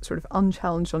 remains sort of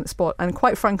unchallenged on its spot, and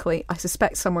quite frankly, I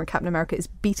suspect somewhere Captain America is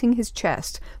beating his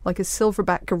chest like a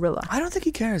silverback gorilla. I don't think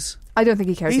he cares. I don't think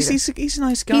he cares either. He's a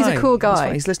nice guy. He's a cool That's guy.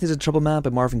 fine. He's listening to Trouble Man by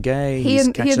Marvin Gaye. He He's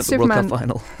and catching up the World Cup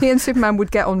final. He and Superman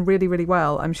would get on really, really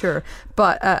well, I'm sure.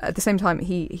 But at the same time,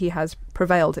 he has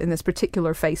prevailed in this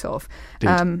particular face-off.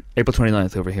 Dude, April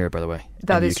 29th over here, by the way.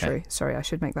 That in is the UK. true. Sorry, I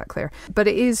should make that clear. But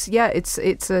it is,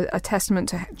 it's a testament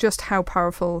to just how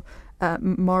powerful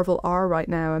Marvel are right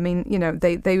now. I mean,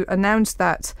 they announced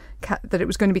that it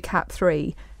was going to be Cap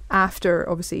 3 after,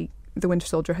 obviously, The Winter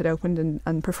Soldier had opened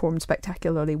and performed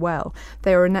spectacularly well.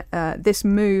 This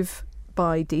move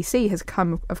by DC has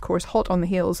come, of course, hot on the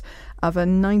heels of a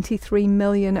 93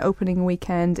 million opening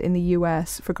weekend in the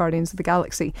US for Guardians of the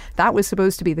Galaxy. That was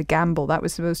supposed to be the gamble. That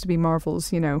was supposed to be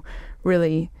Marvel's,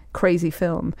 really crazy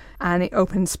film, and it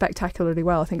opened spectacularly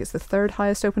well. I think it's the third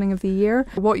highest opening of the year.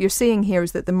 What you're seeing here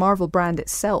is that the Marvel brand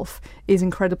itself is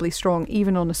incredibly strong,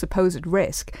 even on a supposed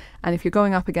risk. And if you're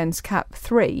going up against Cap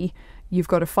 3, you've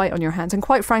got a fight on your hands. And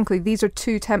quite frankly, these are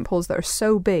two tentpoles that are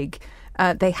so big,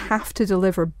 they have to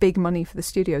deliver big money for the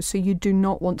studios. So you do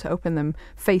not want to open them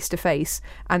face to face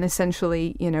and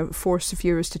essentially, force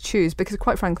viewers to choose, because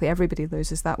quite frankly, everybody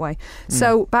loses that way.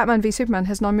 So Batman v Superman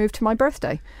has now moved to my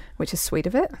birthday, which is sweet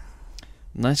of it.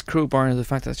 Nice crowbar into the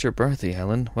fact that it's your birthday,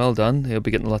 Helen. Well done. You'll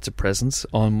be getting lots of presents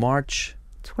on March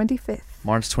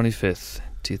 25th,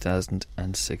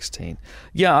 2016.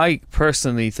 Yeah, I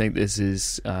personally think this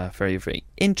is very, very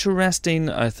interesting.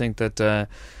 I think that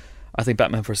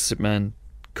Batman vs Superman: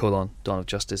 Dawn of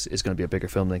Justice is going to be a bigger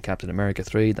film than Captain America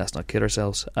 3. Let's not kid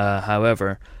ourselves.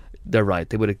 However, they're right.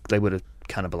 They would have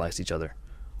cannibalized each other.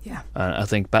 Yeah. I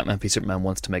think Batman v Superman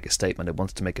wants to make a statement. It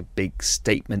wants to make a big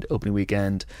statement opening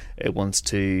weekend. It wants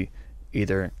to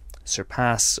either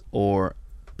surpass or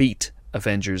beat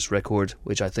Avengers record,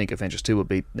 which I think Avengers 2 will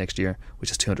beat next year,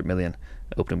 which is 200 million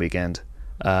opening weekend.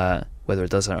 Whether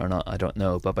it does that or not, I don't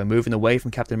know. But by moving away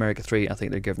from Captain America 3, I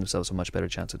think they're giving themselves a much better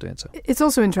chance of doing so. It's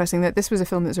also interesting that this was a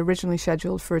film that was originally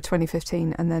scheduled for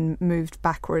 2015 and then moved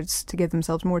backwards to give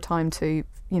themselves more time to,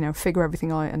 figure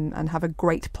everything out and have a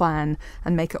great plan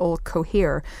and make it all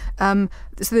cohere. So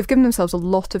they've given themselves a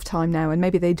lot of time now, and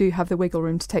maybe they do have the wiggle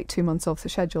room to take 2 months off the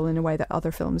schedule in a way that other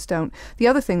films don't. The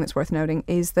other thing that's worth noting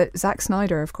is that Zack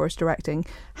Snyder, of course, directing,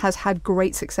 has had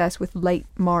great success with late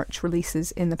March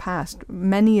releases in the past.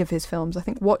 Many of his films, I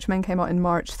think Watchmen came out in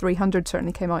March, 300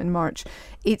 certainly came out in March.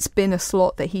 It's been a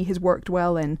slot that he has worked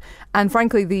well in. And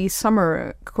frankly, the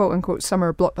summer, quote-unquote,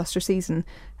 summer blockbuster season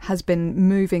has been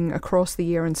moving across the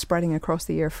year and spreading across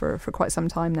the year for quite some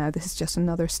time now. This is just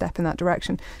another step in that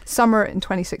direction. Summer in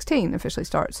 2016 officially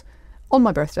starts on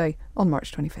my birthday on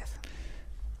March 25th.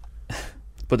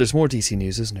 But there's more DC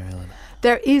news, isn't there, Ellen?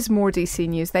 There is more DC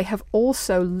news. They have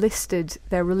also listed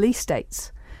their release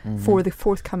dates for the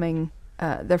forthcoming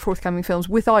films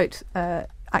without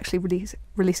actually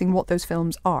releasing what those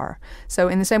films are. So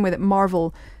in the same way that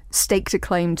Marvel staked a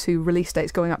claim to release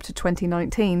dates going up to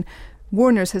 2019,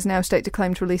 Warner's has now staked a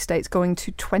claim to release dates going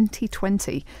to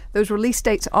 2020. Those release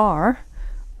dates are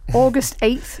August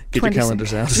 8th. Get your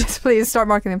calendars out. Yes, please start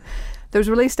marking them. Those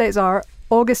release dates are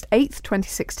August 8th,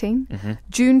 2016,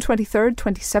 June 23rd,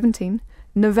 2017,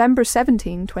 November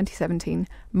 17, 2017,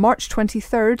 March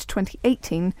 23rd,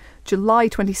 2018, July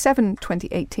 27,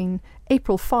 2018,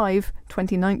 April 5,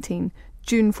 2019,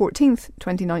 June 14th,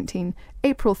 2019,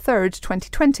 April 3rd,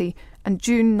 2020, and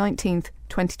June 19th,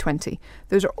 2020.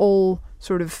 Those are all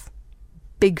sort of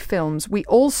big films. We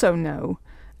also know...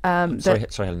 sorry,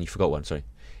 Helen, you forgot one, sorry.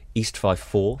 East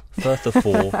 5-4, Firth of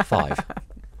 4-5.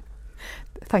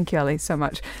 Thank you, Ellie, so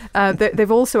much.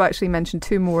 They've also actually mentioned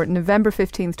two more, November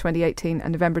 15th, 2018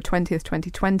 and November 20th,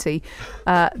 2020.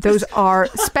 Those are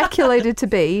speculated to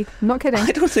be... I'm not kidding.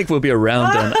 I don't think we'll be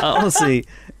around then. Honestly,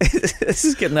 this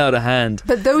is getting out of hand.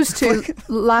 But those two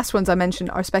last ones I mentioned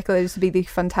are speculated to be the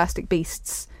Fantastic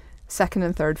Beasts second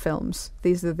and third films.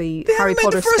 These are the Harry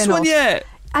Potter spin-offs. They haven't made the first one yet.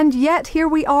 And yet here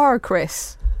we are,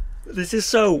 Chris. This is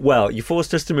so... Well, you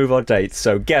forced us to move our dates,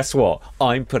 so guess what?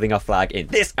 I'm putting our flag in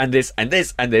this and this and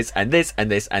this and this and this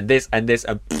and this and this and this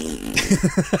and...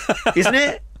 Isn't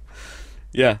it?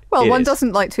 Yeah. Well, one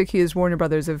doesn't like to accuse Warner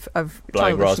Brothers of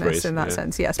childishness in that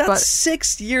sense, yes. That's but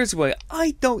 6 years away.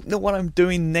 I don't know what I'm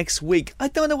doing next week. I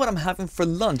don't know what I'm having for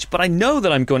lunch, but I know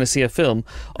that I'm going to see a film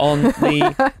on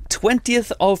the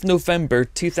 20th of November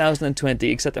 2020,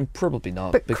 except I'm probably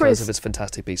not, but because Chris, of its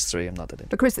Fantastic Beasts 3. I'm not that into.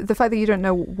 But Chris, the fact that you don't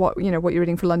know what you're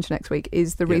eating for lunch next week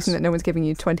is the reason that no one's giving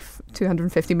you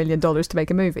 $250 million to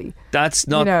make a movie. That's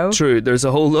not true. There's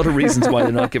a whole lot of reasons why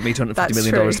they're not giving me $250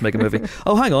 million to make a movie.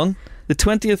 Oh, hang on. The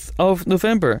 20th of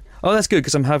November. Oh, that's good,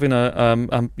 because I'm having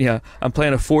I'm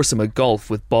playing a foursome of golf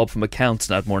with Bob from Accounts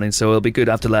that morning, so it'll be good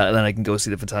after that, and then I can go see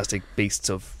the Fantastic Beasts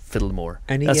of Fiddlemore.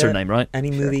 That's her name, right?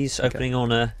 Any movies opening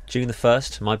on June the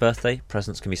 1st, my birthday?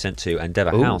 Presents can be sent to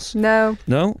Endeavour House. No,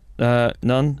 none.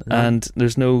 And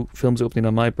there's no films opening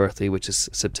on my birthday, which is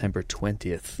September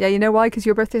 20th. Yeah, you know why? Because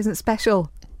your birthday isn't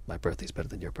special. My birthday's better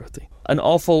than your birthday. An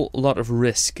awful lot of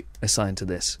risk assigned to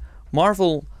this.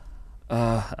 Marvel...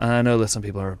 I know that some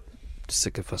people are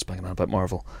sick of us banging on about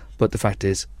Marvel, but the fact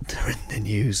is, they're in the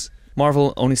news.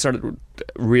 Marvel only started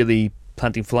really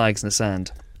planting flags in the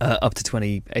sand up to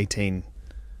 2018,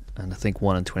 and I think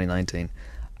one in 2019,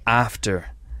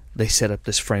 after they set up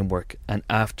this framework and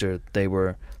after they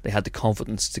had the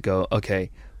confidence to go, okay,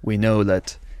 we know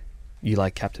that you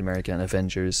like Captain America and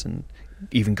Avengers and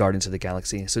even Guardians of the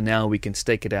Galaxy, so now we can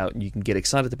stake it out and you can get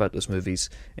excited about those movies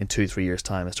in 2-3 years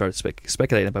time and start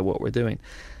speculating about what we're doing.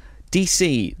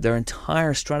 DC, their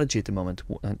entire strategy at the moment,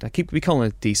 and I keep calling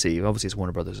it DC, obviously it's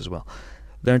Warner Brothers as well,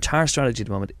 their entire strategy at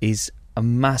the moment is a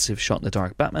massive shot in the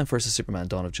dark. Batman vs Superman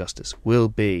Dawn of Justice will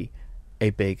be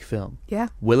a big film. Yeah.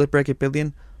 Will it break $1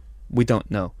 billion? We don't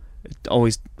know. It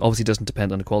obviously doesn't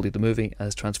depend on the quality of the movie,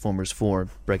 as Transformers 4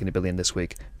 breaking $1 billion this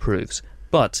week proves.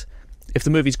 But if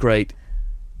the movie's great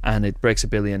and it breaks $1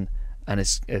 billion and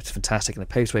it's fantastic and it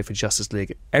paves the way for Justice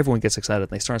League, everyone gets excited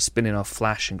and they start spinning off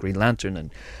Flash and Green Lantern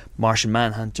and Martian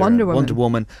Manhunter and Wonder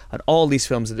Woman and all these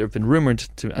films that have been rumoured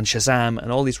to, and Shazam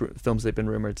and all these films they've been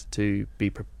rumoured to be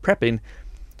prepping,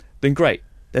 then great,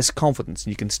 there's confidence.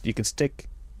 You can stick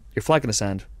your flag in the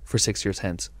sand for 6 years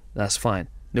hence. That's fine,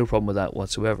 no problem with that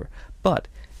whatsoever. But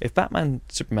if Batman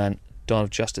Superman Dawn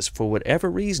of Justice for whatever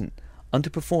reason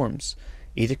underperforms,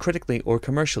 either critically or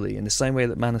commercially, in the same way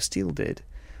that Man of Steel did,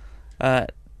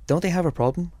 don't they have a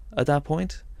problem at that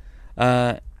point?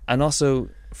 And also,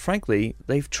 frankly,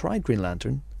 they've tried Green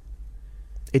Lantern.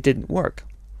 It didn't work.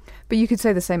 But you could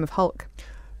say the same of Hulk.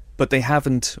 But they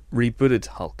haven't rebooted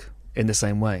Hulk. in the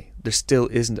same way. There still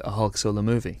isn't a Hulk solo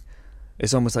movie.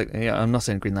 It's almost like, I'm not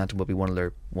saying Green Lantern will be one of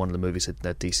the movies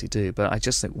that DC do, but I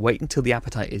just think wait until the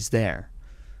appetite is there,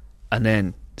 and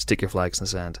then stick your flags in the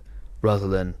sand, rather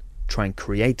than try and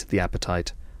create the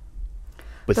appetite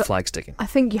with flag sticking. I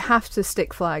think you have to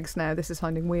stick flags now. This is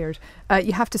sounding weird.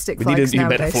 You have to stick flags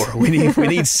nowadays. We need a new metaphor. We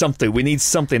need something. We need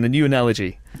something. A new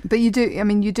analogy. But you do. I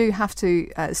mean, you do have to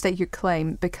state your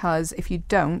claim, because if you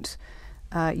don't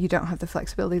have the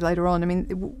flexibility later on. I mean,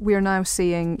 we're now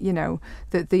seeing,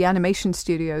 the animation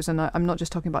studios, and I'm not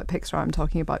just talking about Pixar. I'm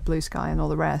talking about Blue Sky and all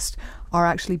the rest, are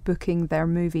actually booking their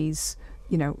movies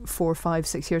 4, 5,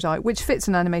 6 years out, which fits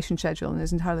an animation schedule and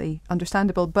is entirely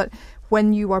understandable. But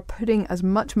when you are putting as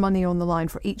much money on the line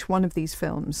for each one of these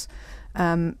films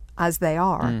as they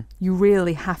are, you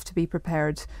really have to be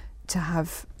prepared to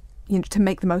have, to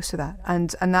make the most of that.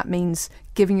 And that means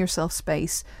giving yourself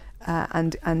space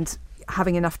and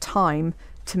having enough time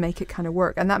to make it kind of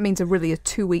work. And that means a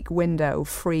 2-week window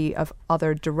free of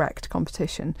other direct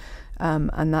competition.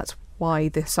 And that's why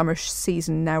the summer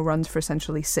season now runs for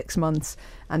essentially 6 months,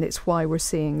 and it's why we're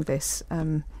seeing this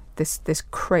this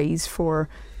craze for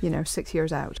 6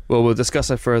 years out. Well, we'll discuss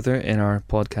that further in our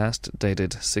podcast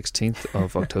dated 16th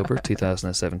of October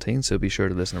 2017, so be sure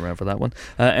to listen around for that one.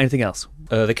 Anything else?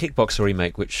 The Kickboxer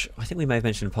remake, which I think we may have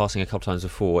mentioned in passing a couple times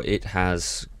before, it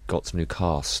has got some new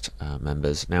cast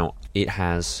members. Now, it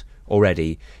has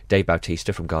already Dave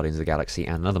Bautista from Guardians of the Galaxy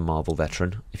and another Marvel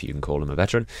veteran, if you can call him a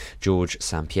veteran, George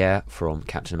St. Pierre from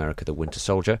Captain America the Winter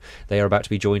Soldier. They are about to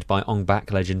be joined by Ong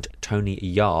Bak legend Tony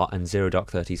Jaa and Zero Dark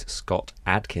 30's Scott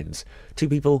Adkins. Two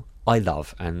people I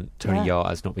love, and Tony Jaa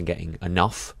has not been getting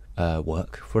enough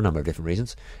work for a number of different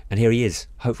reasons, and here he is,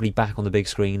 hopefully back on the big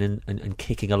screen and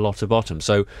kicking a lot of bottom.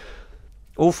 So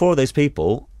all four of those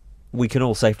people, we can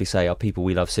all safely say, are people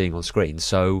we love seeing on screen.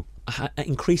 So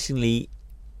increasingly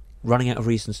running out of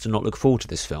reasons to not look forward to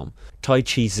this film. Tai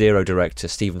Chi Zero director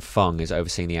Stephen Fung is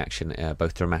overseeing the action,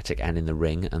 both dramatic and in the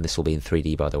ring, and this will be in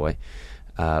 3D, by the way.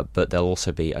 But there'll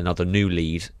also be another new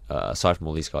lead, aside from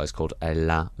all these guys, called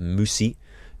Alain Moussi,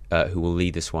 who will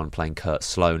lead this one, playing Kurt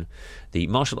Sloan, the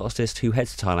martial artist who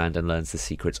heads to Thailand and learns the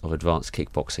secrets of advanced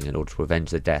kickboxing in order to avenge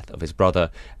the death of his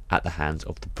brother at the hands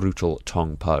of the brutal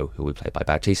Tong Po, who will be played by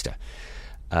Bautista.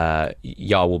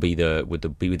 Jaa will be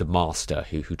the master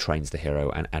who trains the hero,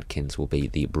 and Adkins will be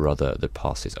the brother that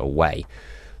passes away.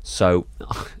 So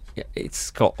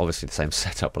it's got obviously the same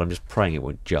setup, but I'm just praying it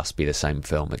won't just be the same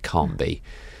film. It can't be.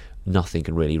 Nothing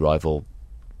can really rival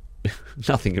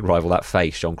that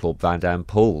face Jean-Claude Van Damme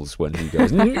pulls when he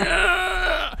goes.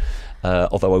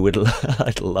 Although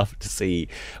I'd love to see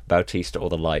Bautista or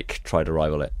the like try to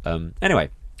rival it. Anyway,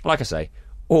 like I say,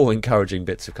 all encouraging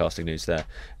bits of casting news there,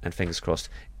 and fingers crossed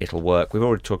it'll work. We've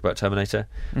already talked about Terminator,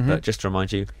 but just to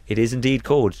remind you, it is indeed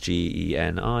called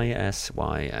GENISYS.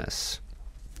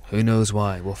 Who knows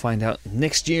why? We'll find out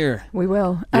next year. We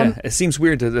will. Yeah, it seems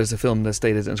weird that there's a film that's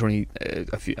dated and it's only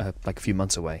a few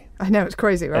months away. I know, it's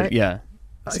crazy, right? Yeah.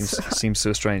 Seems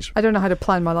so strange. I don't know how to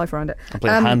plan my life around it. I'm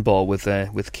playing handball with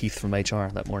Keith from HR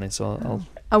that morning, so I'll...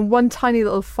 And one tiny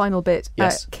little final bit.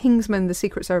 Yes. Kingsman: The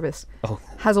Secret Service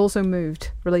has also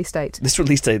moved release date. This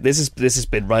release date. This has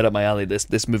been right up my alley.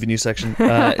 This movie news section.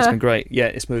 It's been great. Yeah,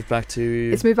 it's moved back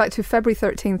to February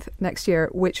 13th next year,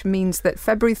 which means that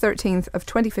February 13th of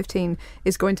 2015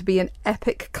 is going to be an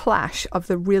epic clash of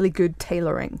the really good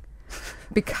tailoring,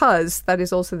 because that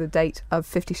is also the date of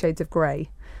 50 Shades of Grey.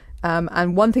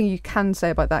 And one thing you can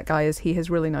say about that guy is he has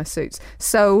really nice suits.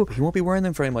 So he won't be wearing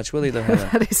them very much, will he? Though,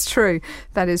 That is true.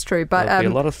 But there'll be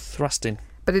a lot of thrusting.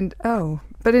 But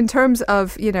in terms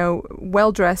of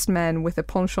well-dressed men with a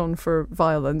penchant for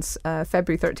violence,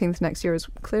 February 13th next year is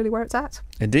clearly where it's at.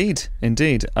 Indeed.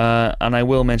 And I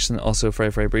will mention also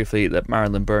very, very briefly that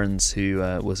Marilyn Burns, who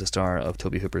was a star of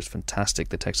Tobe Hooper's fantastic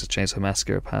The Texas Chainsaw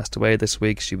Massacre, passed away this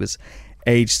week. She was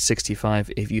aged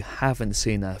 65. If you haven't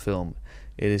seen that film,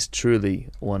 it is truly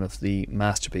one of the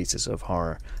masterpieces of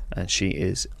horror, and she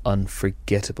is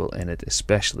unforgettable in it,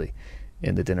 especially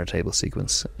in the dinner table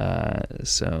sequence.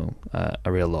 So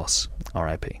a real loss.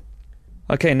 R.I.P.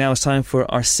 Okay, now it's time for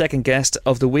our second guest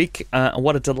of the week.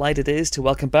 What a delight it is to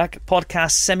welcome back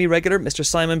podcast semi-regular Mr.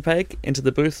 Simon Pegg into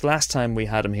the booth. Last time we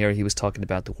had him here, he was talking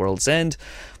about The World's End,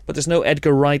 but there's no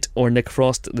Edgar Wright or Nick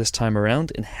Frost this time around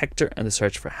in Hector and the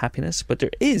Search for Happiness, but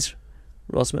there is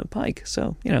Rosamund Pike,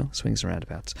 so, swings and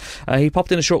roundabouts. He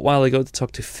popped in a short while ago to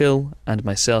talk to Phil and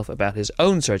myself about his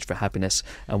own search for happiness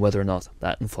and whether or not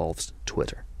that involves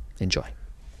Twitter. Enjoy.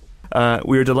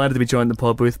 We are delighted to be joined in the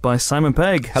pod booth by Simon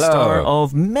Pegg, Hello. star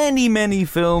of many, many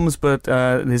films, but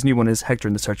his new one is Hector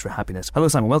in the Search for Happiness. Hello,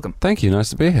 Simon. Welcome. Thank you. Nice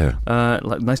to be here.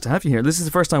 Nice to have you here. This is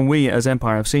the first time we, as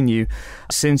Empire, have seen you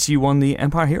since you won the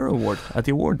Empire Hero Award at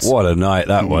the awards. What a night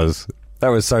that was. That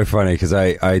was so funny because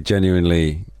I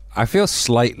genuinely... I feel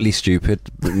slightly stupid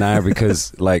now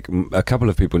because, like, a couple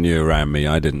of people knew around me.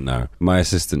 I didn't know. My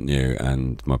assistant knew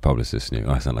and my publicist knew.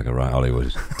 I sound like a right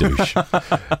Hollywood douche.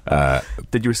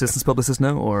 Did your assistant's publicist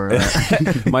know, or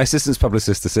my assistant's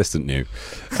publicist assistant knew,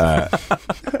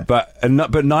 but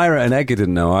Naira and Edgar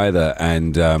didn't know either.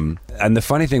 And the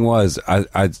funny thing was,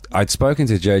 I'd spoken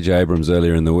to J.J. Abrams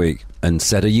earlier in the week and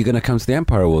said, "Are you going to come to the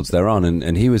Empire Awards? They're on."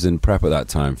 And he was in prep at that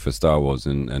time for Star Wars,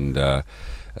 and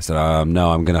I said,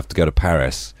 no, I'm going to have to go to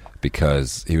Paris,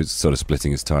 because he was sort of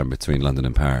splitting his time between London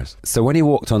and Paris. So when he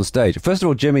walked on stage, first of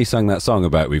all, Jimmy sang that song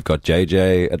about we've got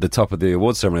JJ at the top of the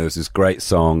awards ceremony. There was this great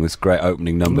song, this great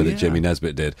opening number that Jimmy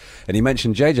Nesbitt did. And he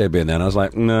mentioned JJ being there, and I was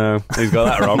like, no, he's got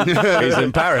that wrong. He's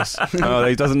in Paris. Oh,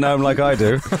 he doesn't know him like I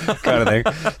do, kind of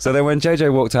thing. So then when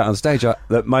JJ walked out on stage,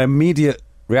 my immediate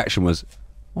reaction was,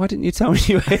 why didn't you tell me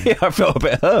you were here? I felt a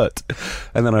bit hurt.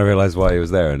 And then I realised why he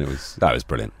was there, and that was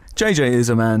brilliant. JJ is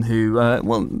a man who,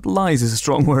 lies is a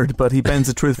strong word, but he bends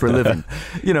the truth for a living.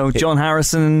 You know, John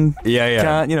Harrison.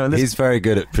 Yeah. Can't, he's very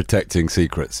good at protecting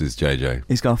secrets, is JJ.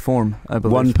 He's got form, I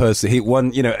believe. One person,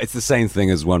 it's the same thing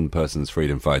as one person's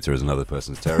freedom fighter is another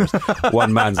person's terrorist.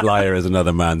 One man's liar is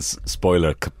another man's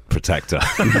spoiler protector.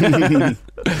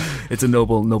 It's a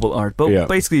noble art. But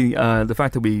basically, the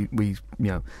fact that we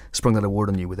sprung that award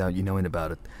on you without you knowing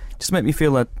about it just made me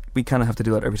feel that we kind of have to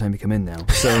do that every time you come in now.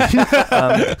 So,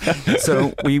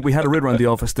 so we had a rid around the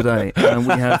office today, and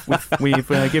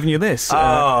we've given you this. It's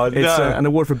an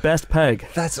award for best peg.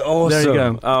 That's awesome. There you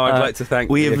go. Oh, I'd like to thank.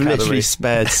 We the have Academy. literally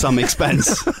spared some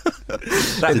expense.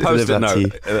 That post-it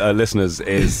note, listeners,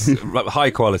 is high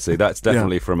quality. That's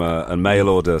definitely from a mail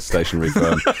order stationery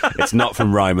firm. It's not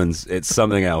from Ryman's. It's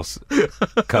something else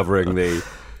covering the.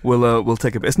 We'll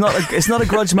take it. It's not a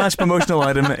grudge match promotional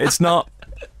item. It's not.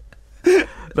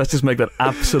 Let's just make that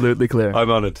absolutely clear.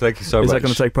 I'm honoured. Thank you so much. Is that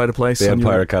going to take pride of place? The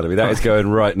Empire Academy. That is going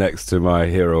right next to my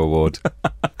Hero Award.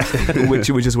 which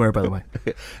is where, by the way?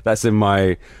 That's in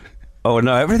my... Oh,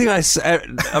 no, everything I said...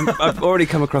 I've already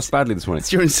come across badly this morning.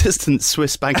 It's your insistent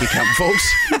Swiss bank account,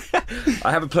 folks. I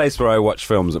have a place where I watch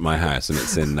films at my house, and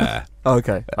it's in there.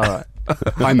 Okay, all right.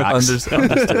 IMAX.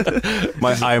 Understood.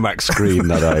 My IMAX screen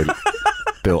that I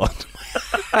built onto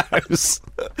my house.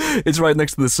 It's right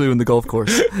next to the zoo and the golf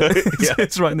course.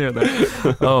 It's right near there.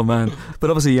 Oh man! But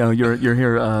obviously, you're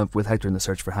here with Hector in the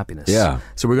Search for Happiness. Yeah.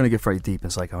 So we're going to get very deep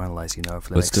and psychoanalyze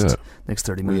for the next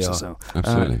 30 minutes or so.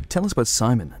 Absolutely. Tell us about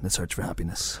Simon in the Search for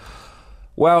Happiness.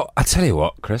 Well, I tell you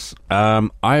what, Chris.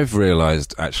 I've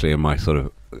realised actually in my sort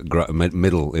of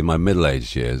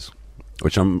middle-aged years,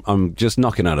 which I'm just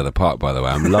knocking out of the park, by the way.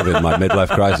 I'm loving my midlife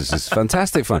crisis. It's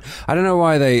fantastic fun. I don't know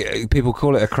why people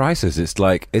call it a crisis.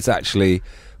 It's actually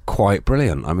quite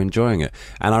brilliant. I'm enjoying it.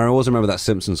 And I always remember that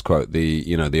Simpsons quote, the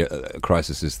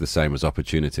crisis is the same as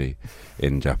opportunity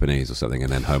in Japanese or something,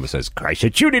 and then Homer says,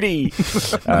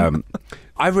 "Crisis-tunity!"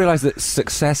 I've realised that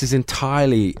success is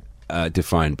entirely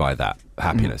defined by that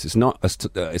happiness. It's not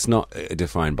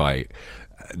defined by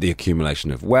the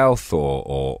accumulation of wealth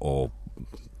or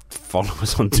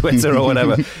followers on Twitter or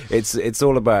whatever. It's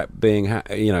all about being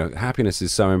happiness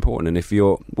is so important, and if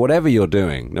whatever you're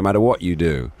doing, no matter what you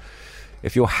do,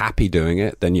 if you're happy doing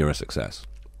it, then you're a success.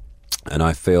 And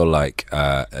I feel like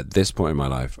at this point in my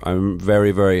life, I'm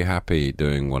very, very happy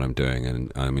doing what I'm doing,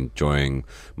 and I'm enjoying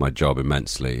my job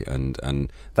immensely,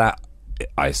 and that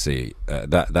I see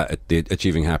that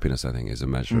achieving happiness, I think, is a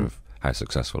measure of how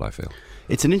successful I feel.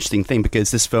 It's an interesting thing because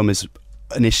this film is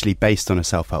initially based on a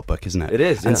self-help book, isn't it? It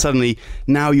is, and suddenly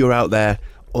now you're out there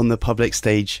on the public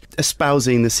stage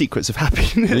espousing the secrets of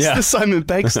happiness, the Simon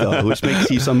Pegg style, which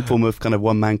makes you some form of kind of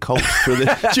one-man cult for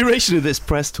the duration of this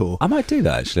press tour. I might do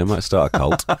that, actually. I might start a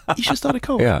cult. You should start a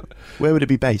cult. Yeah. Where would it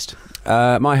be based?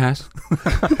 My house.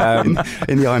 In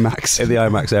the IMAX. In the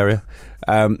IMAX area.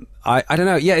 I don't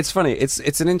know. Yeah, it's funny.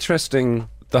 It's an interesting...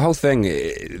 The whole thing,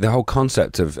 the whole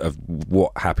concept of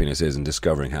what happiness is and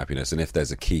discovering happiness and if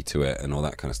there's a key to it and all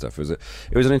that kind of stuff, it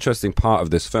was an interesting part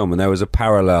of this film. And there was a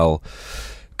parallel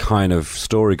kind of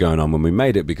story going on when we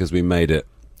made it, because we made it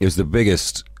was the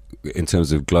biggest in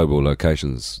terms of global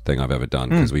locations thing I've ever done,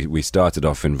 because we started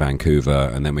off in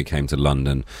Vancouver, and then we came to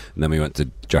London, and then we went to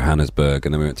Johannesburg,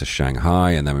 and then we went to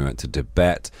Shanghai, and then we went to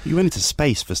Tibet. You went into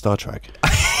space for Star Trek.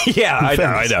 Yeah,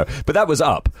 I know. But that was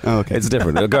up. Oh, okay. It's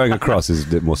different. Going across is a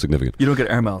bit more significant. You don't get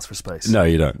air miles for space. No,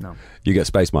 you don't. No. You get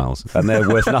space miles, and they're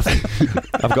worth nothing.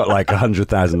 I've got like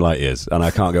 100,000 light years, and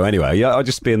I can't go anywhere. Yeah, I'll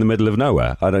just be in the middle of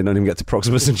nowhere. I don't even get to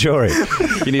Proxima Centauri.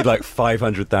 You need like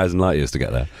 500,000 light years to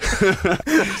get there.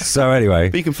 So anyway,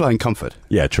 But you can fly in comfort.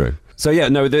 yeah, true. So yeah,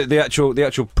 no, the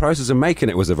actual process of making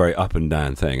it was a very up and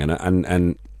down thing,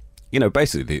 and you know,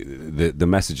 basically the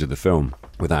message of the film,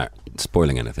 without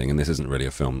spoiling anything, and this isn't really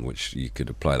a film which you could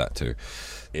apply that to,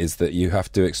 is that you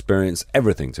have to experience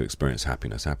everything to experience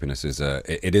happiness. Happiness is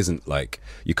it isn't like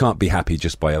you can't be happy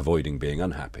just by avoiding being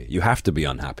unhappy. You have to be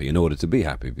unhappy in order to be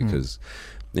happy, because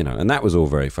you know, and that was all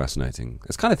very fascinating.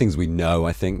 It's kind of things we know,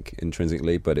 I think,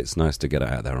 intrinsically, but it's nice to get it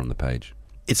out there on the page.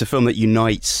 It's a film that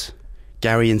unites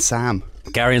Gary and Sam.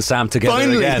 Gary and Sam together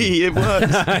Finally, again. it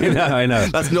works. I know.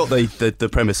 That's not the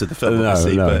premise of the film, No,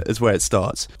 obviously, no. but it's where it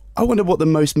starts. I wonder what the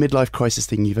most midlife crisis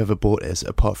thing you've ever bought is,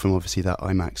 apart from obviously that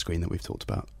IMAX screen that we've talked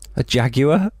about. A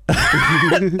Jaguar?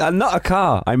 Not a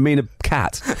car. I mean a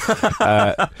cat.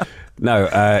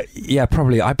 Yeah,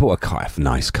 probably. I bought a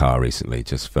nice car recently,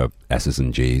 just for S's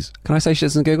and G's. Can I say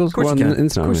shits and giggles? Of course Well, you can. on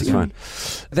Instagram, Of course it's you fine.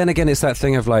 Then again, it's that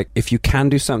thing of like, if you can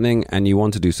do something and you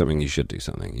want to do something, you should do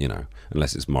something, you know,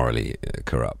 unless it's morally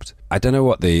corrupt. I don't know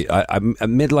what I'm a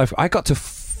midlife. I got to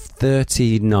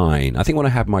 39. I think when I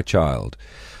had my child,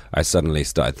 I suddenly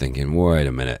started thinking, wait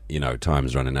a minute, you know,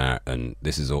 time's running out, and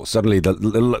this is all... Suddenly,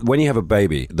 when you have a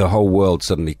baby, the whole world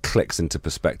suddenly clicks into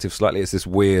perspective slightly. It's this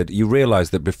weird... You realise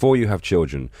that before you have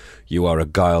children, you are a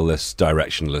guileless,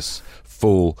 directionless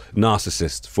fool,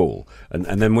 narcissist fool.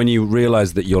 And then when you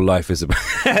realise that your life is about...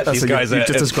 That's what you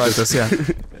just described us, yeah.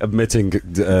 Admitting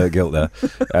guilt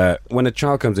there. When a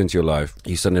child comes into your life,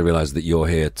 you suddenly realise that you're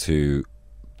here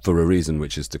for a reason,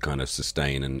 which is to kind of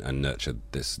sustain and nurture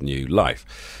this new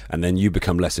life. And then you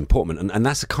become less important. And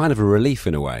that's a kind of a relief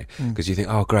in a way, because you think,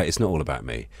 oh, great, it's not all about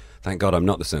me. Thank God I'm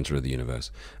not the centre of the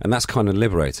universe. And that's kind of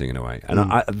liberating in a way.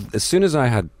 And as soon as I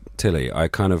had Tilly, I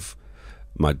kind of...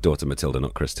 My daughter Matilda,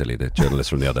 not Chris Tilly, the journalist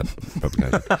from the other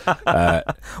publication.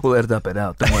 We'll edit that bit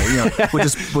out, don't worry. You know,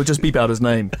 we'll just beep out his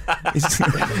name.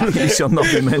 He shall not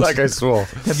be mentioned. Like I swore.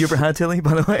 Have you ever had Tilly,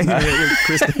 by the way?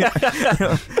 Chris,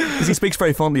 because he speaks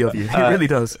very fondly of you. He really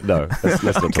does. No, let's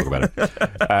not talk about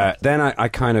it. Then I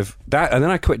kind of that, and then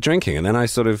I quit drinking, and then I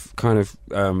sort of kind of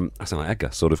I sound like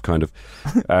Edgar, sort of kind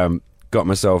of got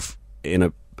myself in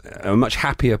a much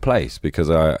happier place, because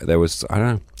there was, I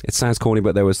don't know, it sounds corny,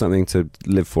 but there was something to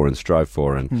live for and strive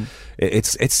for, and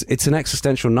it's an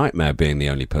existential nightmare being the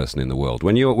only person in the world.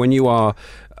 When you are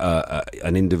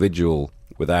an individual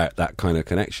without that kind of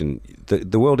connection,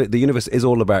 the world, the universe is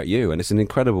all about you, and it's an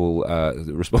incredible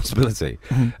responsibility.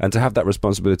 And to have that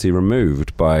responsibility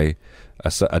removed by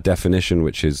a definition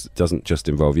which doesn't just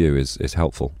involve you is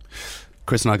helpful.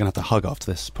 Chris and I are going to have to hug after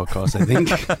this podcast, I think.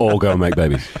 Or go and make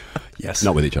babies. Yes.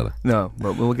 Not with each other. No,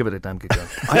 but we'll give it a damn good go.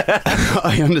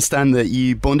 I understand that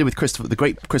you bonded with the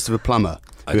great Christopher Plummer,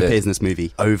 who appears in this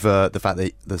movie, over the fact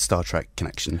that the Star Trek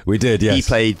connection. We did, yes. He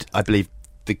played, I believe,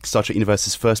 the Star Trek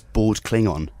universe's first bald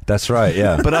Klingon. That's right,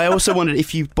 yeah. But I also wondered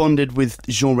if you bonded with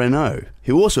Jean Reno,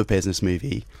 who also appears in this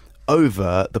movie,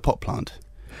 over the pot plant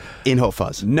in Hot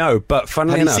Fuzz. No, but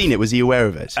funnily enough... Have you seen it? Was he aware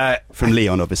of it? From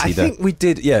Leon, obviously. I think we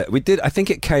did, yeah. We did. I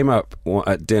think it came up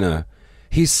at dinner.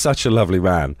 He's such a lovely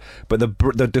man. But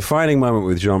the defining moment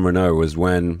with Jean Reno was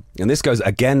when... And this goes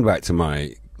again back to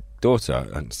my daughter.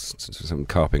 And I'm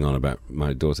carping on about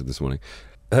my daughter this morning.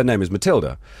 Her name is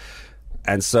Matilda.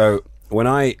 And so when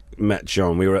I met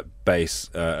John, we were at base,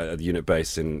 at the unit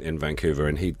base in Vancouver,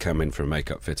 and he'd come in for a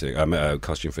makeup fitting,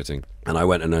 costume fitting. And I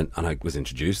went and I was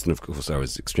introduced, and of course I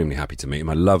was extremely happy to meet him.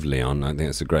 I love Leon. I think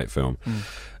it's a great film.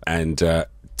 And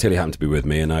Tilly happened to be with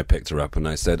me, and I picked her up, and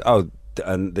I said, "Oh,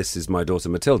 and this is my daughter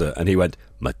Matilda." And he went,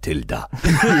 "Matilda."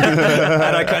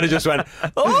 And I kind of just went,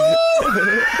 "Oh!"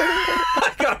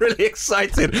 I got really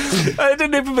excited. I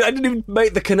didn't even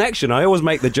make the connection. I always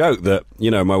make the joke that,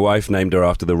 you know, my wife named her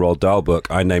after the Roald Dahl book.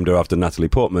 I named her after Natalie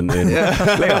Portman in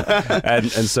Leon. And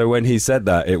so when he said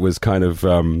that, it was kind of,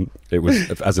 it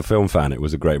was, as a film fan, it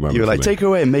was a great moment. You were like, take her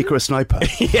away and make her a sniper.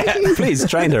 Yeah, please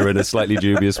train her in a slightly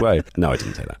dubious way. No, I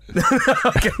didn't say that.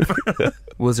 Okay.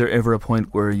 Was there ever a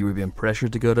point where you were being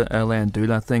pressured to go to LA and do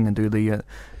that thing and do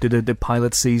the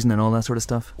pilot season and all that sort of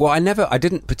stuff? Well, I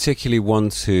didn't particularly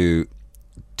want to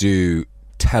do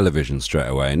television straight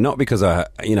away, not because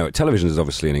television is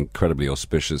obviously an incredibly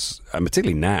auspicious, and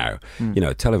particularly now,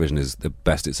 television is the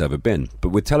best it's ever been. But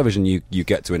with television, you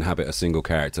get to inhabit a single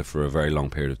character for a very long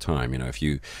period of time. You know, if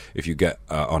you get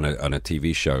on a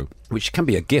TV show, which can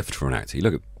be a gift for an actor. You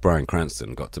look at Bryan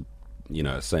Cranston, got to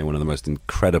saying one of the most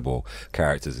incredible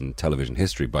characters in television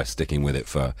history by sticking with it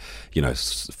for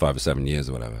 5 or 7 years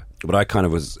or whatever. But I kind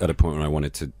of was at a point where I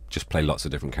wanted to just play lots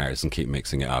of different characters and keep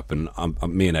mixing it up. And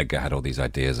me and Edgar had all these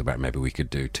ideas about maybe we could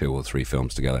do 2 or 3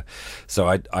 films together. So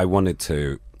I wanted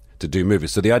to do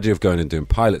movies. So the idea of going and doing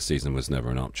pilot season was never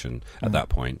an option at that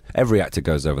point. Every actor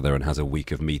goes over there and has a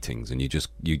week of meetings, and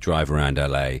you drive around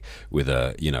LA with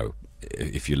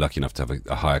if you're lucky enough to have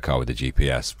a hire car with a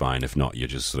GPS, fine. If not, you're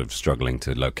just sort of struggling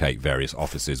to locate various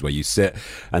offices where you sit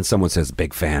and someone says,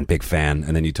 big fan,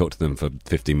 and then you talk to them for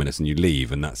 15 minutes and you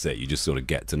leave, and that's it. You just sort of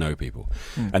get to know people.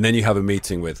 And then you have a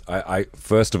meeting with, I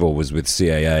first of all was with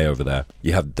CAA over there.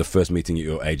 You have the first meeting at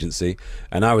your agency,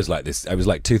 and I was like this, I was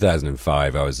like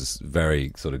 2005. I was just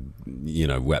very sort of,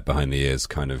 wet behind the ears,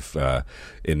 kind of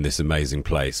in this amazing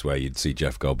place where you'd see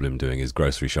Jeff Goldblum doing his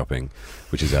grocery shopping,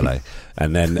 which is LA.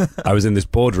 And then I was in this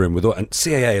boardroom and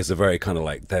CAA is a very kind of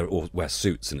like, they all wear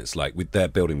suits, and it's like with their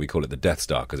building we call it the Death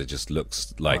Star because it just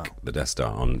looks like the Death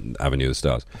Star on Avenue of the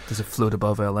Stars. Does it float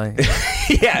above LA?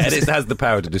 Yeah, and it has the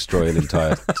power to destroy an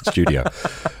entire studio.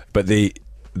 But the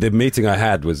meeting I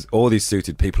had was all these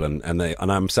suited people, and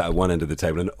I'm sat at one end of the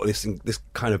table, and this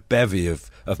kind of bevy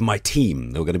of my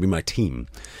team. They were going to be my team,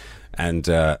 and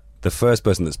the first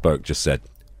person that spoke just said,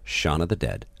 "Shaun of the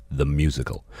Dead, the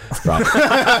musical." Right.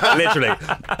 Literally.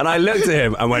 And I looked at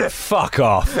him and went, "Fuck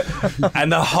off."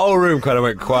 And the whole room kind of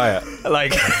went quiet.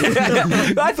 Like,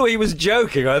 I thought he was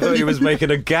joking. I thought he was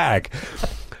making a gag.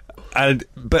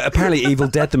 But apparently Evil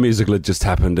Dead the musical had just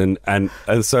happened, and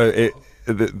so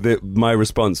my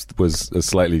response was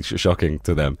slightly shocking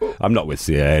to them. I'm not with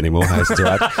CA anymore, I have to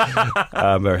add.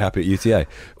 I'm very happy at UTA.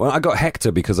 Well, I got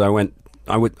Hector because I went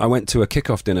to a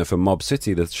kickoff dinner for Mob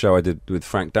City, the show I did with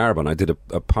Frank Darabont. I did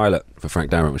a pilot for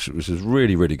Frank Darabont, which was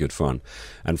really, really good fun.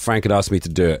 And Frank had asked me to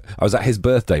do it. I was at his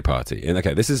birthday party. And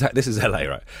okay, this is LA,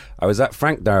 right? I was at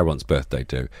Frank Darabont's birthday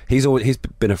too. He's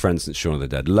been a friend since Shaun of the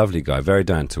Dead. Lovely guy, very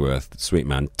down to earth, sweet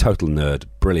man, total nerd,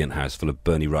 brilliant house full of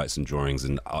Bernie Wrightson drawings,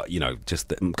 and just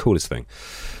the coolest thing.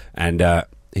 And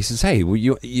he says, "Hey,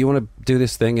 you want to do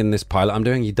this thing in this pilot I'm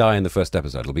doing? You die in the first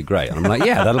episode. It'll be great." And I'm like,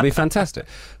 "Yeah, that'll be fantastic."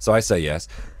 So I say yes.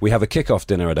 We have a kickoff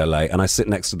dinner at LA, and I sit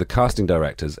next to the casting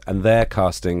directors, and they're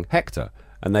casting Hector.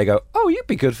 And they go, "Oh, you'd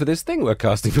be good for this thing we're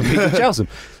casting for Peter Chelsom."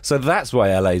 So that's why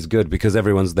LA is good, because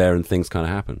everyone's there and things kind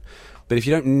of happen. But if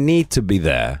you don't need to be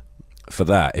there for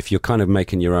that, if you're kind of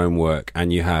making your own work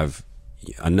and you have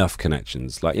enough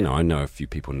connections, like, I know a few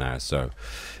people now, so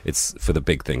it's for the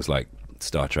big things like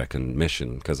Star Trek and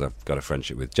Mission, because I've got a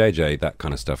friendship with JJ, that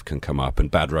kind of stuff can come up, and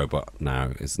Bad Robot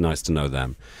now, it's nice to know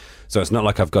them. So it's not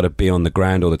like I've got to be on the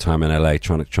ground all the time in LA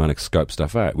trying to scope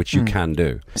stuff out, which you can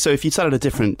do. So if you sat at a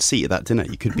different seat at that dinner,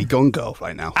 you could be Gone Girl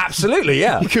right now. Absolutely,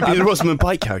 yeah. You could be the Rosamund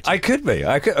Pike character. I could be.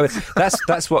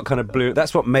 That's what kind of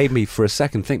that's what made me for a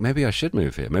second think maybe I should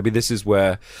move here. Maybe this is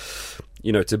where,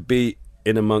 to be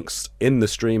in the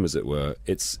stream, as it were,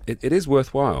 it is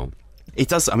worthwhile. It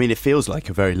does. I mean, it feels like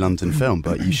a very London film,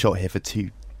 but you shot here for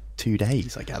two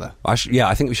days, I gather. I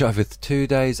think we shot here for 2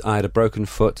 days. I had a broken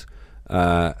foot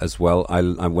as well.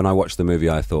 When I watched the movie,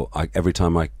 I thought every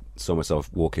time I saw myself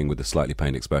walking with a slightly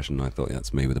pained expression, I thought,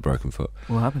 that's me with a broken foot.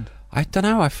 What happened? I don't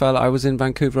know. I was in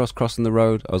Vancouver. I was crossing the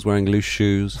road. I was wearing loose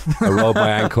shoes. I rolled my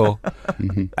ankle,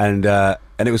 and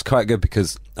it was quite good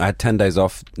because I had 10 days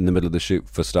off in the middle of the shoot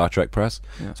for Star Trek press.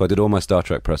 Yeah. So I did all my Star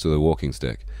Trek press with a walking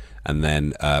stick. And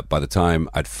then by the time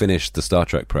I'd finished the Star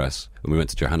Trek press and we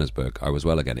went to Johannesburg, I was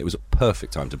well again. It was a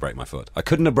perfect time to break my foot. I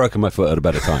couldn't have broken my foot at a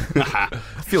better time.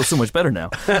 I feel so much better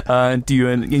now.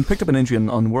 You picked up an injury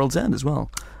on World's End as well.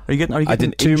 Are you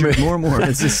getting injured more and more?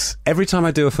 Every time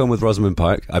I do a film with Rosamund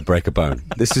Pike, I break a bone.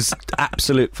 This is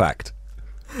absolute fact.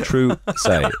 True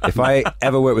say. If I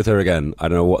ever work with her again, I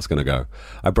don't know what's going to go.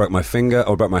 I broke my finger,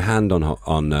 or broke my hand on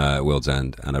World's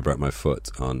End, and I broke my foot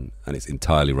and it's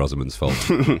entirely Rosamund's fault.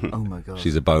 Oh my god,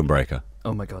 she's a bone breaker.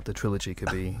 Oh my god, the trilogy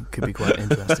could be quite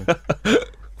interesting.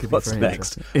 What's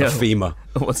next? Yeah. A femur.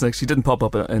 What's next? She didn't pop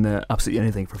up in absolutely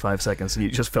anything for 5 seconds, and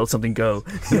you just felt something go.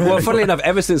 Well, funnily enough,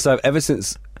 ever since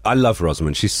I love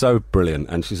Rosamund. She's so brilliant,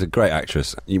 and she's a great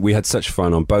actress. We had such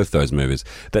fun on both those movies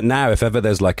that now, if ever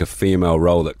there's like a female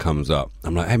role that comes up,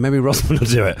 I'm like, hey, maybe Rosamund will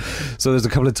do it. So there's a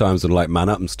couple of times when like Man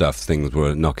Up and stuff, things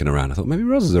were knocking around. I thought maybe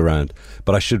Ros is around,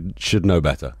 but I should know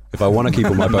better. If I want to keep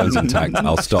all my bones intact,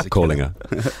 I'll stop calling her.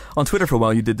 On Twitter for a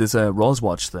while, you did this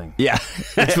Roswatch thing. Yeah.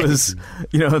 Which was,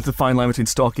 the fine line between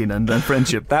stalking and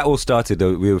friendship. That all started,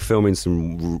 we were filming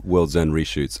some World's End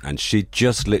reshoots, and she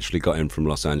just literally got in from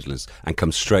Los Angeles and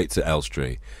come straight to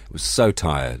Elstree. Was so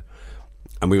tired.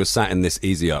 And we were sat in this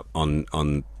easy up on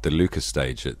the Lucas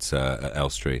stage at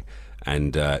Elstree,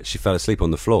 and she fell asleep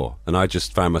on the floor. And I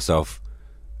just found myself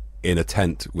in a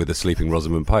tent with a sleeping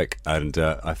Rosamund Pike, and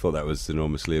I thought that was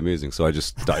enormously amusing. So I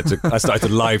just started to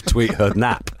live tweet her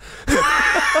nap.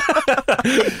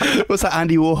 What's that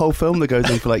Andy Warhol film that goes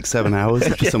on for like 7 hours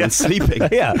after someone's sleeping?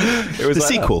 Yeah, it was the like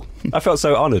sequel. that. I felt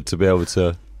so honoured to be able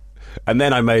to. And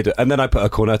then I put a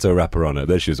cornetto wrapper on her.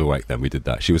 Then she was awake. Then we did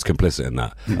that. She was complicit in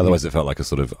that. Otherwise, it felt like a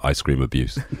sort of ice cream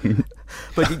abuse.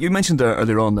 But you mentioned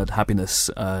earlier on that happiness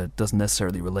doesn't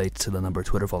necessarily relate to the number of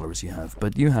Twitter followers you have.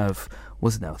 But you have,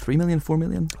 what's it now, 3 million, 4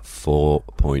 million?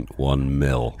 4.1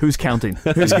 mil. Who's counting?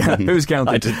 Who's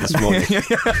counting? I did this morning.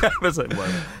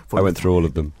 I went through all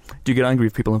of them. Do you get angry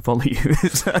if people unfollow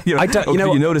you? I don't. Do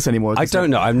you notice anymore? I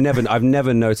don't know. I've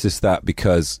never noticed that,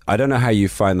 because I don't know how you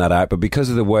find that out, but because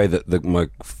of the way that when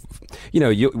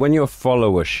your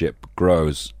followership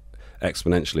grows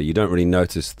exponentially, you don't really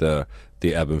notice the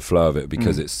ebb and flow of it,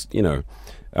 because it's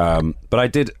But I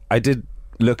did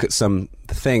look at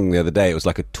thing the other day. It was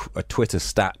like a Twitter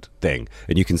stat thing,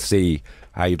 and you can see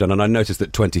how you've done, and I noticed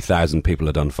that 20,000 people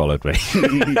had unfollowed me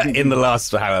in the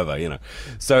last however,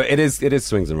 So it is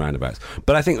swings and roundabouts.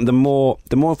 But I think the more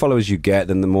followers you get,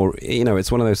 then the more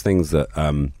it's one of those things that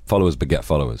followers beget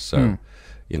followers. So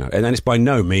and then it's by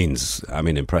no means,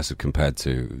 impressive compared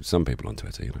to some people on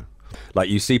Twitter. Like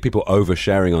you see people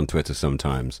oversharing on Twitter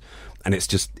sometimes, and it's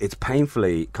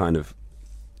painfully kind of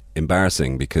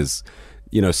embarrassing, because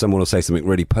someone will say something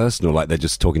really personal, like they're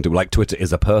just talking to, like Twitter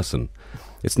is a person.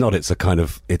 It's not. It's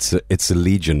a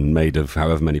legion made of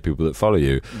however many people that follow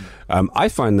you. I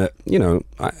find that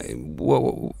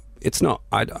it's not.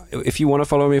 If you want to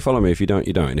follow me, follow me. If you don't,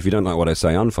 you don't. And if you don't like what I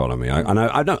say, unfollow me.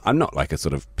 I'm not like a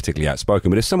sort of particularly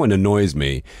outspoken, but if someone annoys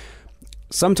me,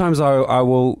 sometimes I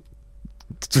will.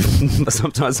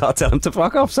 Sometimes I'll tell them to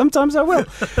fuck off. Sometimes I will,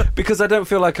 because I don't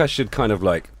feel like I should kind of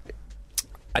like.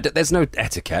 There's no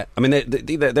etiquette.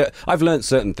 I've learnt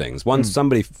certain things. Once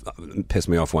somebody pissed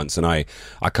me off once, and I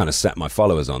kind of set my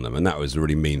followers on them, and that was a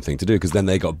really mean thing to do, because then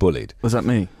they got bullied. Was that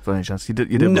me, by any chance? You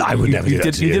did. No, I would never do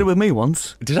that to you. You did it with me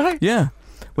once. Did I? Yeah.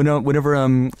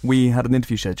 Whenever we had an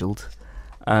interview scheduled,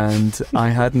 and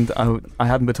I hadn't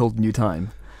been told the new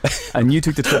time, and you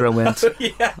took to Twitter and went,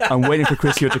 I'm waiting for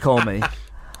Chris Hewitt to call me.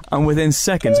 And within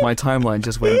seconds, my timeline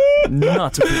just went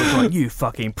nuts of people going, you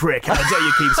fucking prick, how dare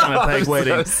you keep Simon Pegg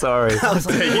waiting. I'm so sorry. I was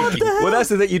like, well, that's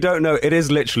the thing you don't know. It is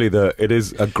literally it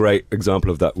is a great example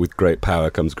of that with great power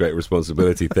comes great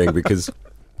responsibility thing, because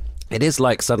it is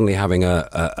like suddenly having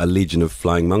a legion of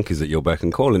flying monkeys at your beck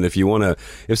and call. And if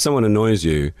someone annoys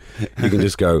you, you can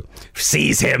just go,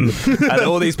 seize him! And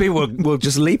all these people will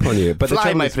just leap on you. But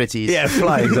fly, my pretties. Yeah,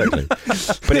 fly, exactly.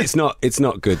 But it's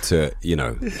not good to,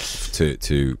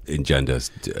 to engender,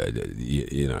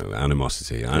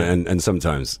 animosity. And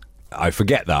sometimes I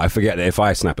forget that if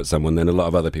I snap at someone, then a lot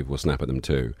of other people will snap at them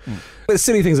too. But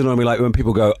silly things annoy me, like when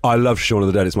people go, I love Shaun of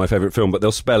the Dead, it's my favourite film, but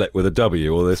they'll spell it with a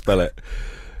W, or they spell it...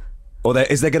 Or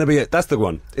is there going to be that's the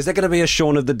one. Is there going to be a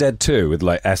Shaun of the Dead 2 with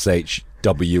like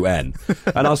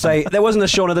SHWN? And I'll say, there wasn't a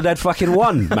Shaun of the Dead fucking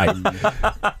 1, mate.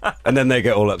 And then they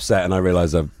get all upset, and I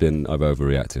realise I've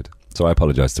overreacted. So I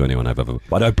apologise to anyone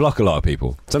but I block a lot of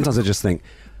people. Sometimes I just think,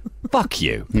 fuck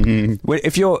you.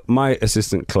 If you're my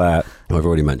assistant Claire, who I've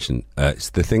already mentioned,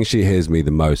 it's the thing she hears me the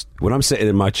most when I'm sitting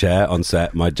in my chair on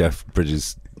set, my Jeff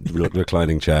Bridges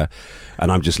reclining chair,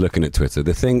 and I'm just looking at Twitter.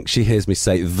 The thing she hears me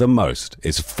say the most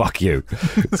is fuck you.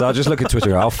 So I'll just look at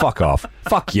Twitter and go, oh, fuck off.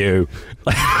 Fuck you.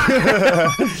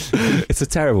 It's a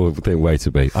terrible way to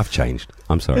be. I've changed.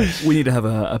 I'm sorry. We need to have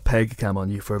a peg cam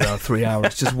on you for about 3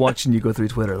 hours, just watching you go through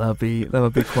Twitter. That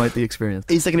would be quite the experience.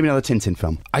 Is there going to be another Tintin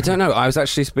film? I don't know. I was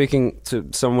actually speaking to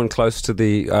someone close to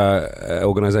the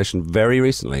organisation very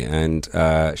recently, and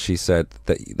she said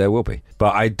that there will be.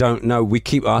 But I don't know. We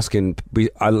keep asking.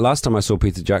 Last time I saw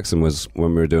Peter Jackson was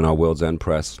when we were doing our World's End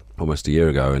press almost a year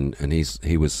ago, and he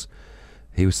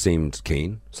seemed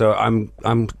keen. So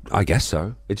I guess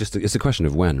so. It's a question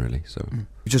of when, really. So you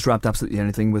just wrapped absolutely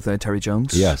anything with Terry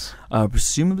Jones. Yes.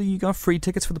 Presumably you got free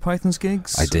tickets for the Pythons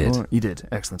gigs. I did. You did.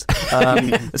 Excellent.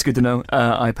 That's good to know.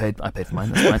 I paid for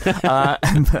mine. That's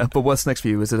fine. But what's next for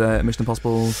you? Is it Mission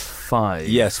Impossible 5?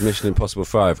 Yes, Mission Impossible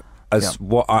 5.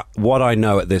 What I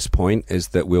know at this point is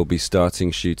that we'll be starting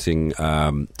shooting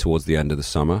towards the end of the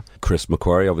summer. Chris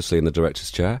McQuarrie, obviously, in the director's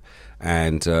chair,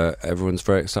 and everyone's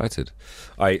very excited.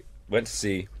 I went to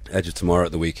see Edge of Tomorrow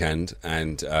at the weekend,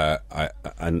 and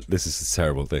and this is a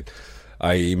terrible thing.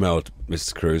 I emailed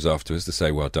Mr. Cruise afterwards to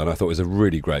say well done. I thought it was a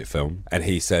really great film, and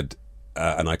he said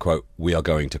and I quote, "We are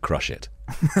going to crush it."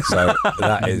 So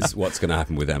that is what's going to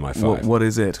happen with MI5. What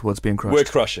is it? What's being crushed? We're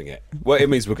crushing it. Well, it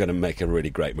means we're going to make a really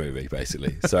great movie,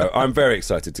 basically. So I'm very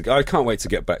excited I can't wait to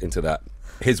get back into that.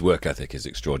 His work ethic is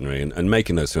extraordinary, and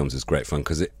making those films is great fun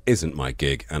because it isn't my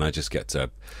gig, and I just get to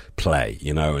play,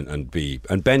 and be.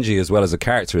 And Benji, as well as a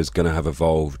character, is going to have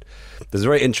evolved. There's a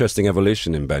very interesting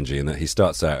evolution in Benji in that he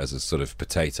starts out as a sort of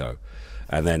potato,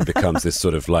 and then becomes this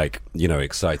sort of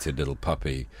excited little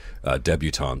puppy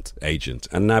debutante agent.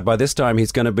 And now by this time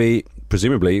he's going to be,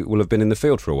 presumably, will have been in the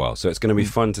field for a while. So it's going to be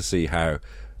fun to see how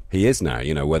he is now,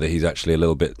 whether he's actually a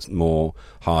little bit more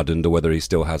hardened or whether he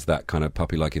still has that kind of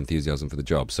puppy-like enthusiasm for the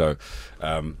job. So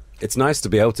it's nice to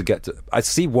be able to get to... I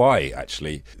see why,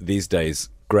 actually, these days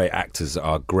great actors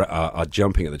are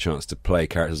jumping at the chance to play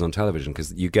characters on television,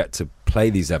 because you get to play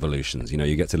these evolutions.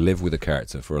 You get to live with a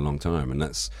character for a long time, and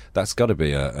that's got to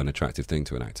be an attractive thing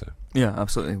to an actor. Yeah,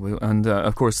 absolutely. And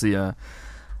of course, that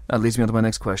leads me on to my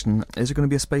next question: is there going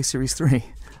to be a Space Series 3?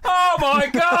 Oh my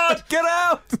God! Get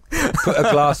out! Put a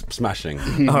glass smashing.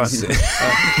 All right.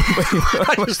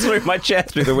 I just threw my chair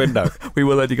through the window. We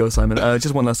will let you go, Simon.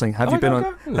 Just one last thing: have you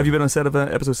been on set of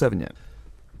episode 7 yet?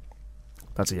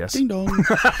 That's a yes. Ding dong.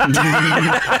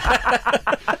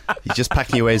 He's just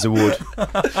packing away his award.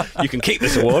 You can keep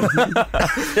this award. Can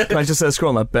I just scroll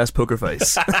on that best poker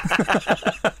face?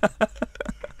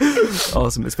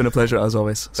 Awesome. It's been a pleasure as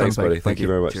always. Thanks, Simon buddy. Pegg, Thank you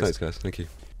very much. Cheers. Thanks, guys. Thank you.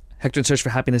 Hector in Search for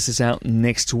Happiness is out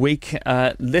next week.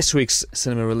 This week's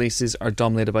cinema releases are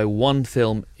dominated by one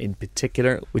film in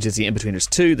particular, which is The Inbetweeners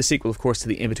 2, the sequel, of course, to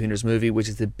the Inbetweeners movie, which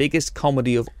is the biggest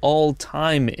comedy of all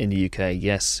time in the UK.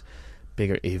 Yes,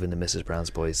 bigger even than Mrs. Brown's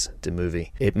Boys, the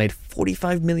movie. It made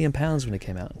 £45 million when it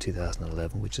came out in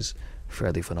 2011, which is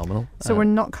fairly phenomenal. So we're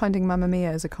not counting Mamma Mia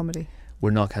as a comedy?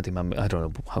 We're not counting Mamma Mia. I don't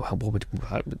know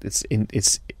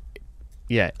it's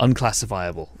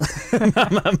unclassifiable.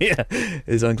 Mamma Mia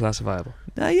is unclassifiable.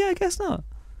 Yeah, I guess not.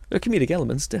 There are comedic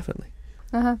elements, definitely.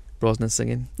 Brosnan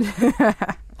singing.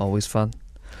 Always fun.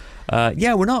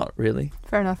 We're not really.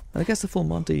 Fair enough. I guess the Full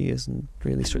Monty isn't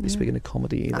really, strictly speaking, a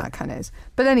comedy either. It kind of is.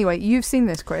 But anyway, you've seen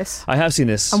this, Chris. I have seen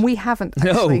this. And we haven't,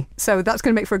 actually. No. So that's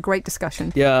going to make for a great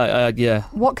discussion. Yeah.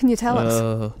 What can you tell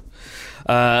us?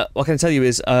 What can I tell you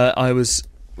is I was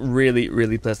really,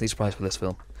 really pleasantly surprised with this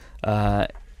film.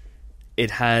 It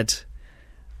had,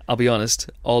 I'll be honest,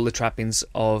 all the trappings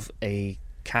of a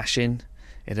cash-in.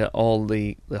 It had all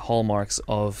the hallmarks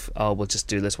of, we'll just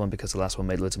do this one because the last one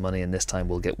made loads of money and this time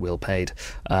we'll get well paid.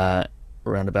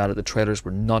 Around about it, the trailers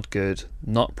were not good,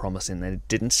 not promising. They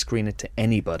didn't screen it to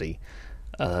anybody,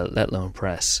 let alone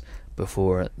press,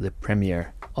 before the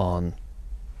premiere on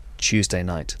Tuesday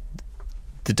night,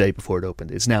 the day before it opened.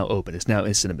 It's now open. It's now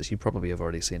in cinemas. You probably have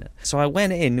already seen it. So I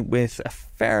went in with a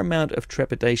fair amount of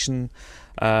trepidation.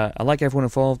 I like everyone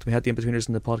involved. We had the Inbetweeners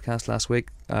in the podcast last week.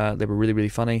 They were really, really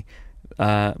funny.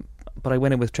 But I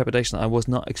went in with trepidation. I was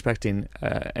not expecting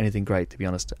anything great, to be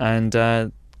honest. And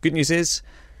good news is,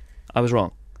 I was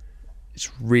wrong.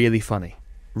 It's really funny.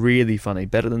 Really funny.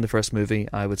 Better than the first movie,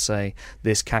 I would say.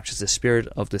 This captures the spirit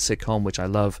of the sitcom, which I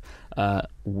love,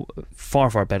 far,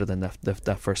 far better than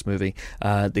that first movie.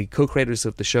 The co-creators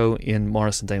of the show, Ian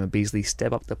Morris and Damon Beasley,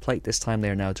 step up the plate this time. They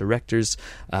are now directors.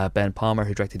 Ben Palmer,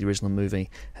 who directed the original movie,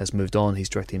 has moved on. He's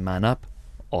directing Man Up,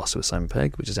 also with Simon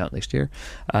Pegg, which is out next year,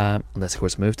 unless of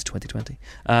course moved to 2020.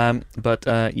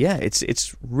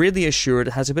 It's really assured.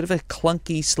 It has a bit of a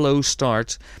clunky, slow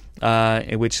start,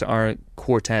 in which our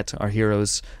quartet, our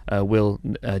heroes, Will,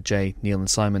 Jay, Neil and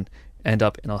Simon, end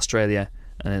up in Australia,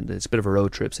 and it's a bit of a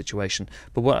road trip situation.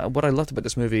 But what I loved about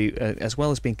this movie, as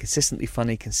well as being consistently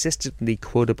funny, consistently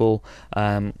quotable,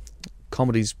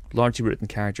 comedy's largely written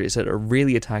character, is that it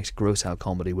really attacks gross out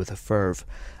comedy with a ferve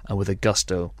and with a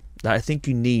gusto that I think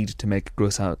you need to make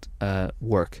gross out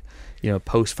work.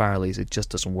 Post Farrelly's, it just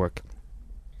doesn't work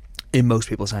in most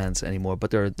people's hands anymore.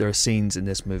 But there are scenes in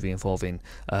this movie involving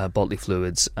bodily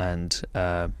fluids and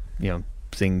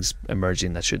things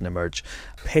emerging that shouldn't emerge.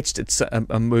 Pitched it's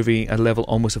a movie at a level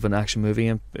almost of an action movie,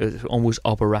 and almost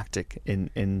operatic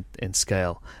in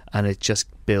scale, and it just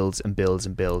builds and builds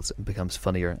and builds and becomes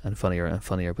funnier and funnier and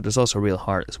funnier. But there's also real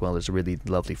heart as well. There's a really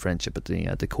lovely friendship at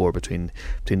the core between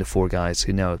the four guys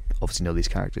who now obviously know these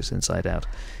characters inside out.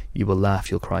 You will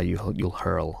laugh, you'll cry, you'll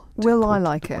hurl. Will I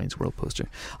like it? Wayne's World poster.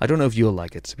 I don't know if you'll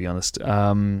like it, to be honest.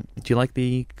 Do you like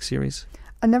the series?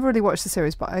 I never really watched the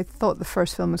series, but I thought the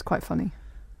first film was quite funny.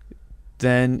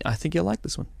 Then I think you'll like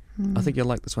this one. I think you'll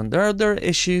like this one. There are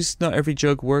issues. Not every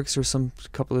joke works. There's some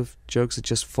couple of jokes that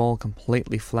just fall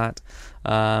completely flat.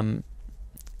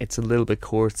 It's a little bit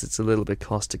coarse. It's a little bit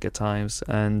caustic at times.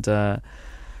 And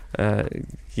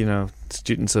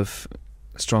students of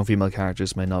strong female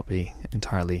characters may not be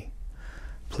entirely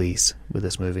pleased with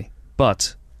this movie.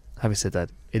 But having said that,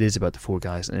 it is about the four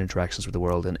guys and interactions with the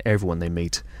world, and everyone they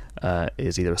meet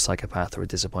is either a psychopath or a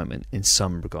disappointment in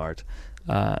some regard.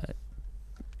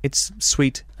 It's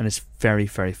sweet and it's very,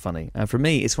 very funny. And for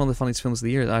me, it's one of the funniest films of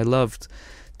the year. I loved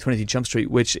 22 Jump Street,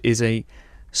 which is a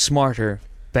smarter,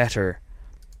 better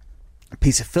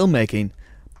piece of filmmaking,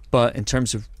 but in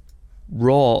terms of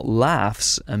raw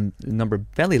laughs and the number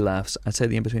of belly laughs, I'd say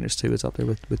The Inbetweeners 2 is up there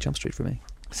with Jump Street for me.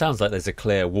 Sounds like there's a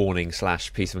clear warning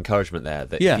 / piece of encouragement there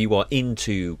that Yeah. if you are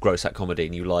into gross out comedy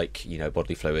and you like,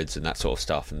 bodily fluids and that sort of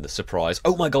stuff and the surprise,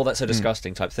 oh my god, that's so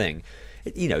disgusting type thing,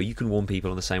 you can warn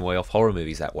people in the same way off horror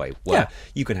movies that way, where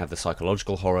you can have the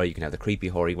psychological horror, you can have the creepy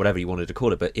horror, whatever you wanted to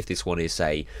call it, but if this one is,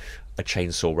 say, a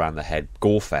chainsaw round the head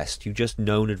gore fest, you just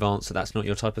know in advance that that's not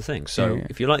your type of thing. So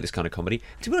if you like this kind of comedy,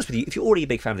 to be honest with you, if you're already a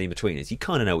big fan of The Inbetweeners, you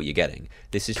kind of know what you're getting.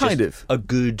 This is just a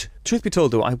good... Truth be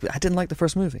told, though, I didn't like the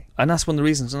first movie, and that's one of the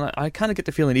reasons. And I kind of get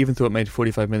the feeling, even though it made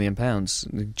 £45 million,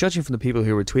 judging from the people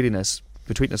who were tweeting us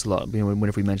a lot,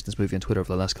 whenever we mentioned this movie on Twitter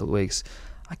over the last couple of weeks,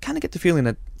 I kind of get the feeling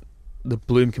that the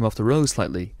bloom came off the rose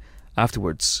slightly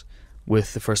afterwards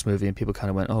with the first movie, and people kind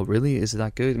of went, oh really, is it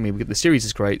that good? I mean, the series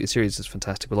is great, the series is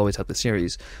fantastic, we'll always have the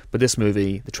series, but this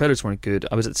movie, the trailers weren't good.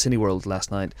 I was at Cineworld last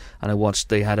night and I watched,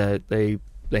 they had a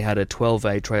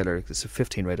 12A trailer. It's a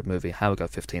 15 rated movie. How it got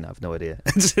 15, I have no idea.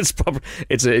 It's proper.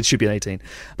 It should be an 18.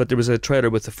 But there was a trailer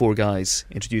with the four guys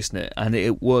introducing it, and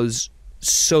it was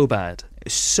so bad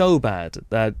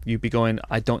that you'd be going,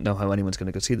 I don't know how anyone's going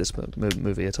to go see this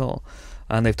movie at all.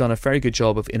 And they've done a very good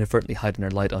job of inadvertently hiding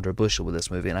their light under a bushel with this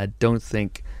movie, and I don't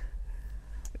think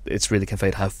it's really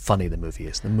conveyed how funny the movie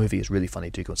is. The movie is really funny.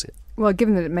 Do go see it. Well,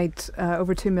 given that it made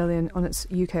over 2 million on its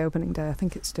UK opening day, I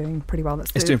think it's doing pretty well.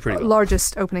 It's doing pretty well.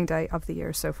 Largest opening day of the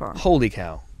year so far. Holy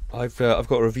cow! I've got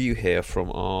a review here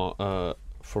from our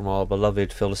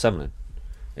beloved Phil Semlin.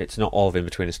 It's not of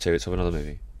Inbetweeners 2, it's of another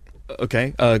movie.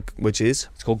 Okay, which is?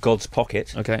 It's called God's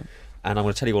Pocket. Okay. And I'm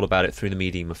going to tell you all about it through the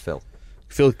medium of Phil.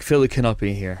 Phil cannot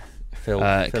be here. Phil,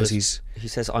 because he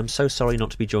says, I'm so sorry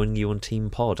not to be joining you on Team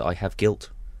Pod. I have guilt.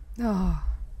 Oh.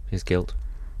 His guilt.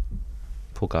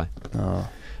 Poor guy. Oh.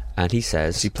 And he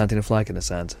says... Is he planting a flag in the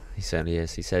sand? He certainly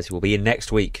is. He says he will be in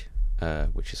next week,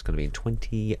 which is going to be in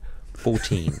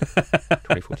 2014.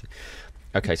 2014.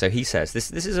 Okay, so he says, this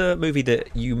is a movie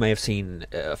that you may have seen.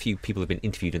 A few people have been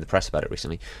interviewed in the press about it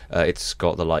recently. It's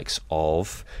got the likes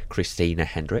of Christina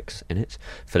Hendricks in it,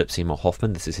 Philip Seymour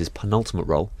Hoffman. This is his penultimate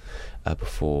role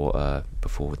before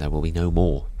there will be no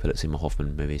more Philip Seymour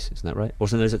Hoffman movies. Isn't that right? Or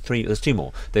so there's three. There's two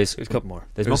more. There's a couple more.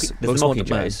 There's The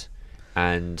Mockingjays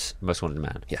and Most Wanted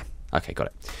Man. Yeah. Okay, got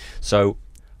it. So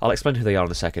I'll explain who they are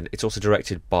in a second. It's also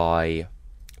directed by,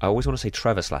 I always want to say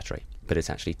Trevor Slattery, but it's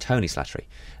actually Tony Slattery.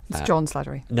 It's John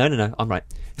Slattery. No, I'm right.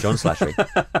 John Slattery,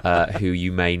 who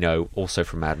you may know also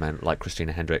from Mad Men, like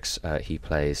Christina Hendricks. He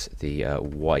plays the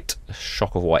white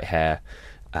shock of white hair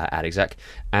ad exec,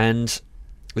 and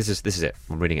this is it.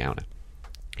 I'm reading it out now.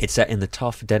 It's set in the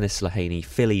tough Dennis Lehane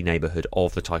Philly neighbourhood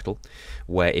of the title,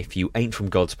 where if you ain't from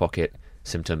God's pocket,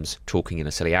 symptoms, talking in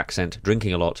a silly accent,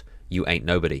 drinking a lot, you ain't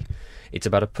nobody. It's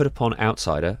about a put-upon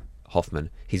outsider, Hoffman,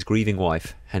 his grieving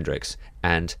wife, Hendricks,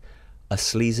 and a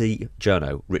sleazy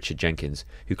journo, Richard Jenkins,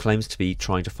 who claims to be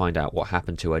trying to find out what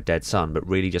happened to her dead son, but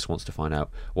really just wants to find out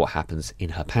what happens in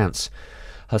her pants.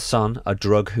 Her son, a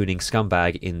drug-hooning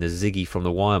scumbag in the Ziggy from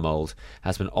the Wire mould,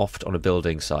 has been offed on a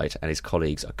building site and his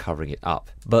colleagues are covering it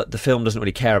up. But the film doesn't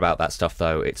really care about that stuff,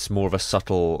 though. It's more of a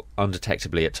subtle,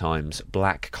 undetectably at times,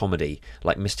 black comedy,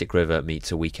 like Mystic River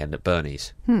meets A Weekend at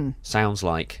Bernie's. Sounds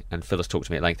like, and Phil has talked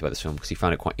to me at length about this film because he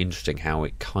found it quite interesting how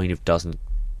it kind of doesn't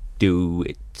do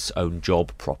its own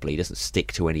job properly. It doesn't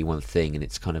stick to any one thing, and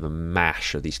it's kind of a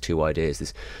mash of these two ideas,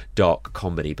 this dark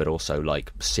comedy but also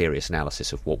like serious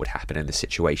analysis of what would happen in this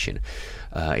situation.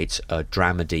 It's a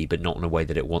dramedy, but not in a way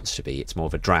that it wants to be. It's more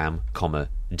of a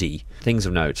comedy. Things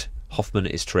of note: Hoffman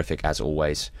is terrific as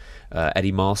always.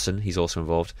 Eddie Marsan, he's also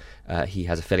involved. He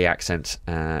has a Philly accent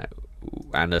and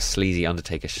a sleazy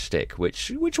Undertaker shtick,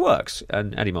 which works,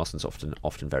 and Eddie Marsan's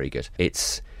often very good.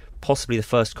 It's possibly the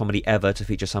first comedy ever to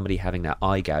feature somebody having their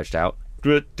eye gouged out.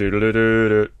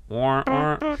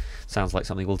 Sounds like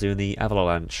something we'll do in the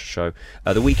Avalanche show.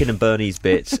 The Weekend and Bernie's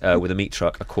bit with a meat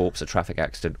truck, a corpse, a traffic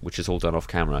accident, which is all done off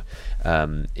camera,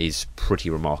 is pretty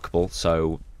remarkable.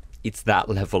 So it's that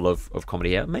level of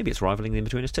comedy here. Maybe it's rivaling The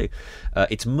Inbetweeners too.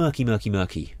 It's murky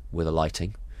with a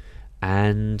lighting,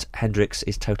 and Hendricks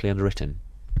is totally underwritten,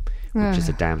 which is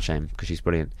a damn shame because she's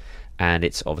brilliant. And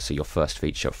it's obviously your first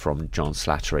feature from John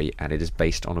Slattery, and it is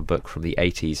based on a book from the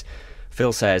 80s.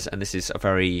 Phil says, and this is a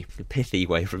very pithy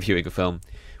way of reviewing a film,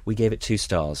 We gave it 2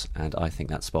 stars, and I think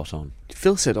that's spot on.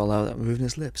 Phil said all out without moving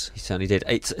his lips. He certainly did.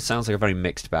 It sounds like a very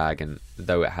mixed bag, and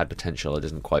though it had potential, it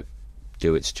doesn't quite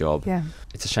do its job. Yeah.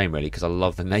 It's a shame, really, because I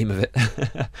love the name of it.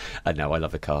 I know, I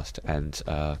love the cast, and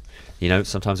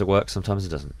sometimes it works, sometimes it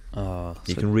doesn't.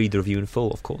 You can read the review in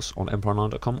full, of course, on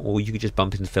empireonline.com, or you could just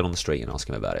bump into Phil on the street and ask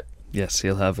him about it. Yes,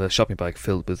 he'll have a shopping bag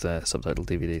filled with subtitled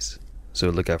DVDs, so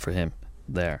look out for him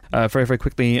there. Very, very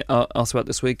quickly, also out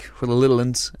this week for the little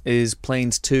ones is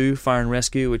Planes 2 Fire and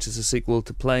Rescue, which is a sequel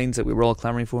to Planes that we were all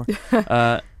clamouring for.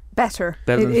 Better.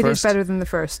 Better than the It first? is better than the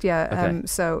first, yeah. Okay.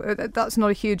 So that's not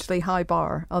a hugely high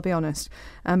bar, I'll be honest.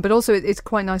 But also it's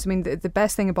quite nice. I mean, the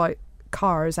best thing about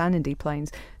cars and indeed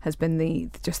planes has been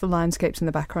just the landscapes in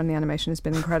the background. The animation has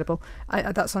been incredible.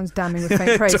 That sounds damning with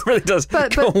faint praise. It really does.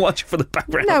 But Go and watch it for the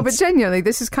background. No, but genuinely,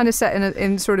 this is kind of set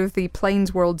in sort of the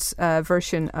Plains World's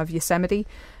version of Yosemite,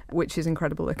 which is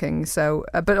incredible looking. So,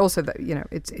 but also that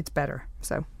it's better.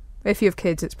 So, if you have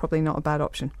kids, it's probably not a bad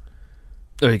option.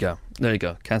 There you go.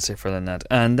 Can't say further than that.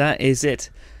 And that is it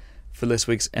for this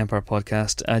week's Empire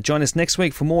podcast. Join us next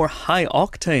week for more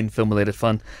high-octane film-related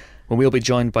fun, when we'll be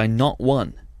joined by not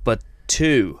one, but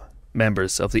 2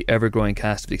 members of the ever-growing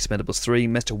cast of The Expendables 3,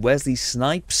 Mr. Wesley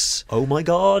Snipes. Oh my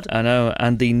God. I know.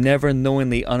 And the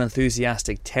never-knowingly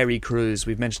unenthusiastic Terry Crews.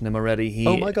 We've mentioned him already.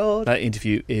 Oh my God. That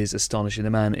interview is astonishing. The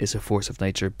man is a force of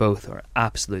nature. Both are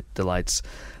absolute delights,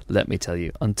 let me tell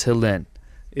you. Until then,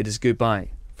 it is goodbye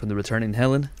from the returning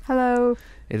Helen. Hello.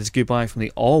 It is goodbye from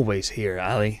the always here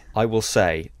Ali. I will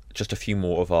say just a few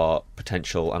more of our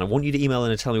potential, and I want you to email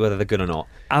in and tell me whether they're good or not.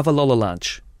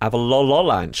 Avalolalanch.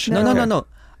 Avalolalanch. No.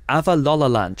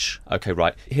 Avalolalanch. Okay,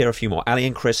 right. Here are a few more. Ali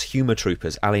and Chris, Humour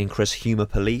Troopers. Ali and Chris, Humour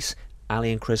Police.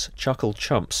 Ali and Chris, Chuckle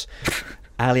Chumps.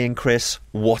 Ali and Chris,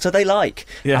 What Are They Like?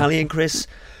 Yeah. Ali and Chris...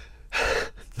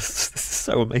 This is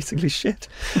so amazingly shit.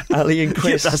 Ali and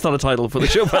Chris... That's not a title for the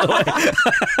show, by the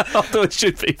way. Although it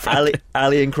should be.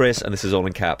 Ali and Chris, and this is all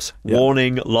in caps. Yeah.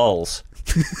 Warning, lols.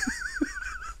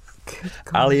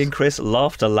 Ali and Chris,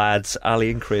 Laughter Lads. Ali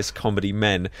and Chris, Comedy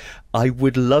Men. I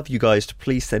would love you guys to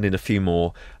please send in a few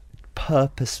more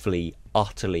purposefully,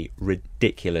 utterly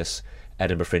ridiculous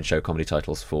Edinburgh Fringe Show comedy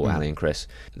titles for Ali and Chris.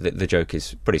 The joke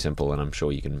is pretty simple, and I'm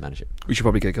sure you can manage it. We should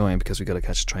probably get going because we've got to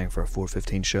catch a train for a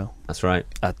 4:15 show. That's right.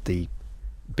 At the...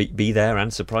 Be there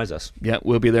and surprise us. Yeah,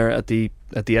 we'll be there at the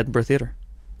Edinburgh Theatre.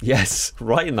 Yes,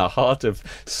 right in the heart of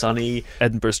sunny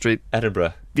Edinburgh Street.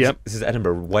 Edinburgh. Yep. This is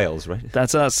Edinburgh, Wales, right?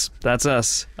 That's us.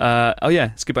 Oh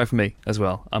yeah, it's goodbye from me as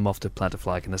well. I'm off to plant a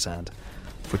flag in the sand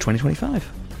for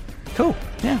 2025. Cool.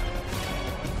 Yeah.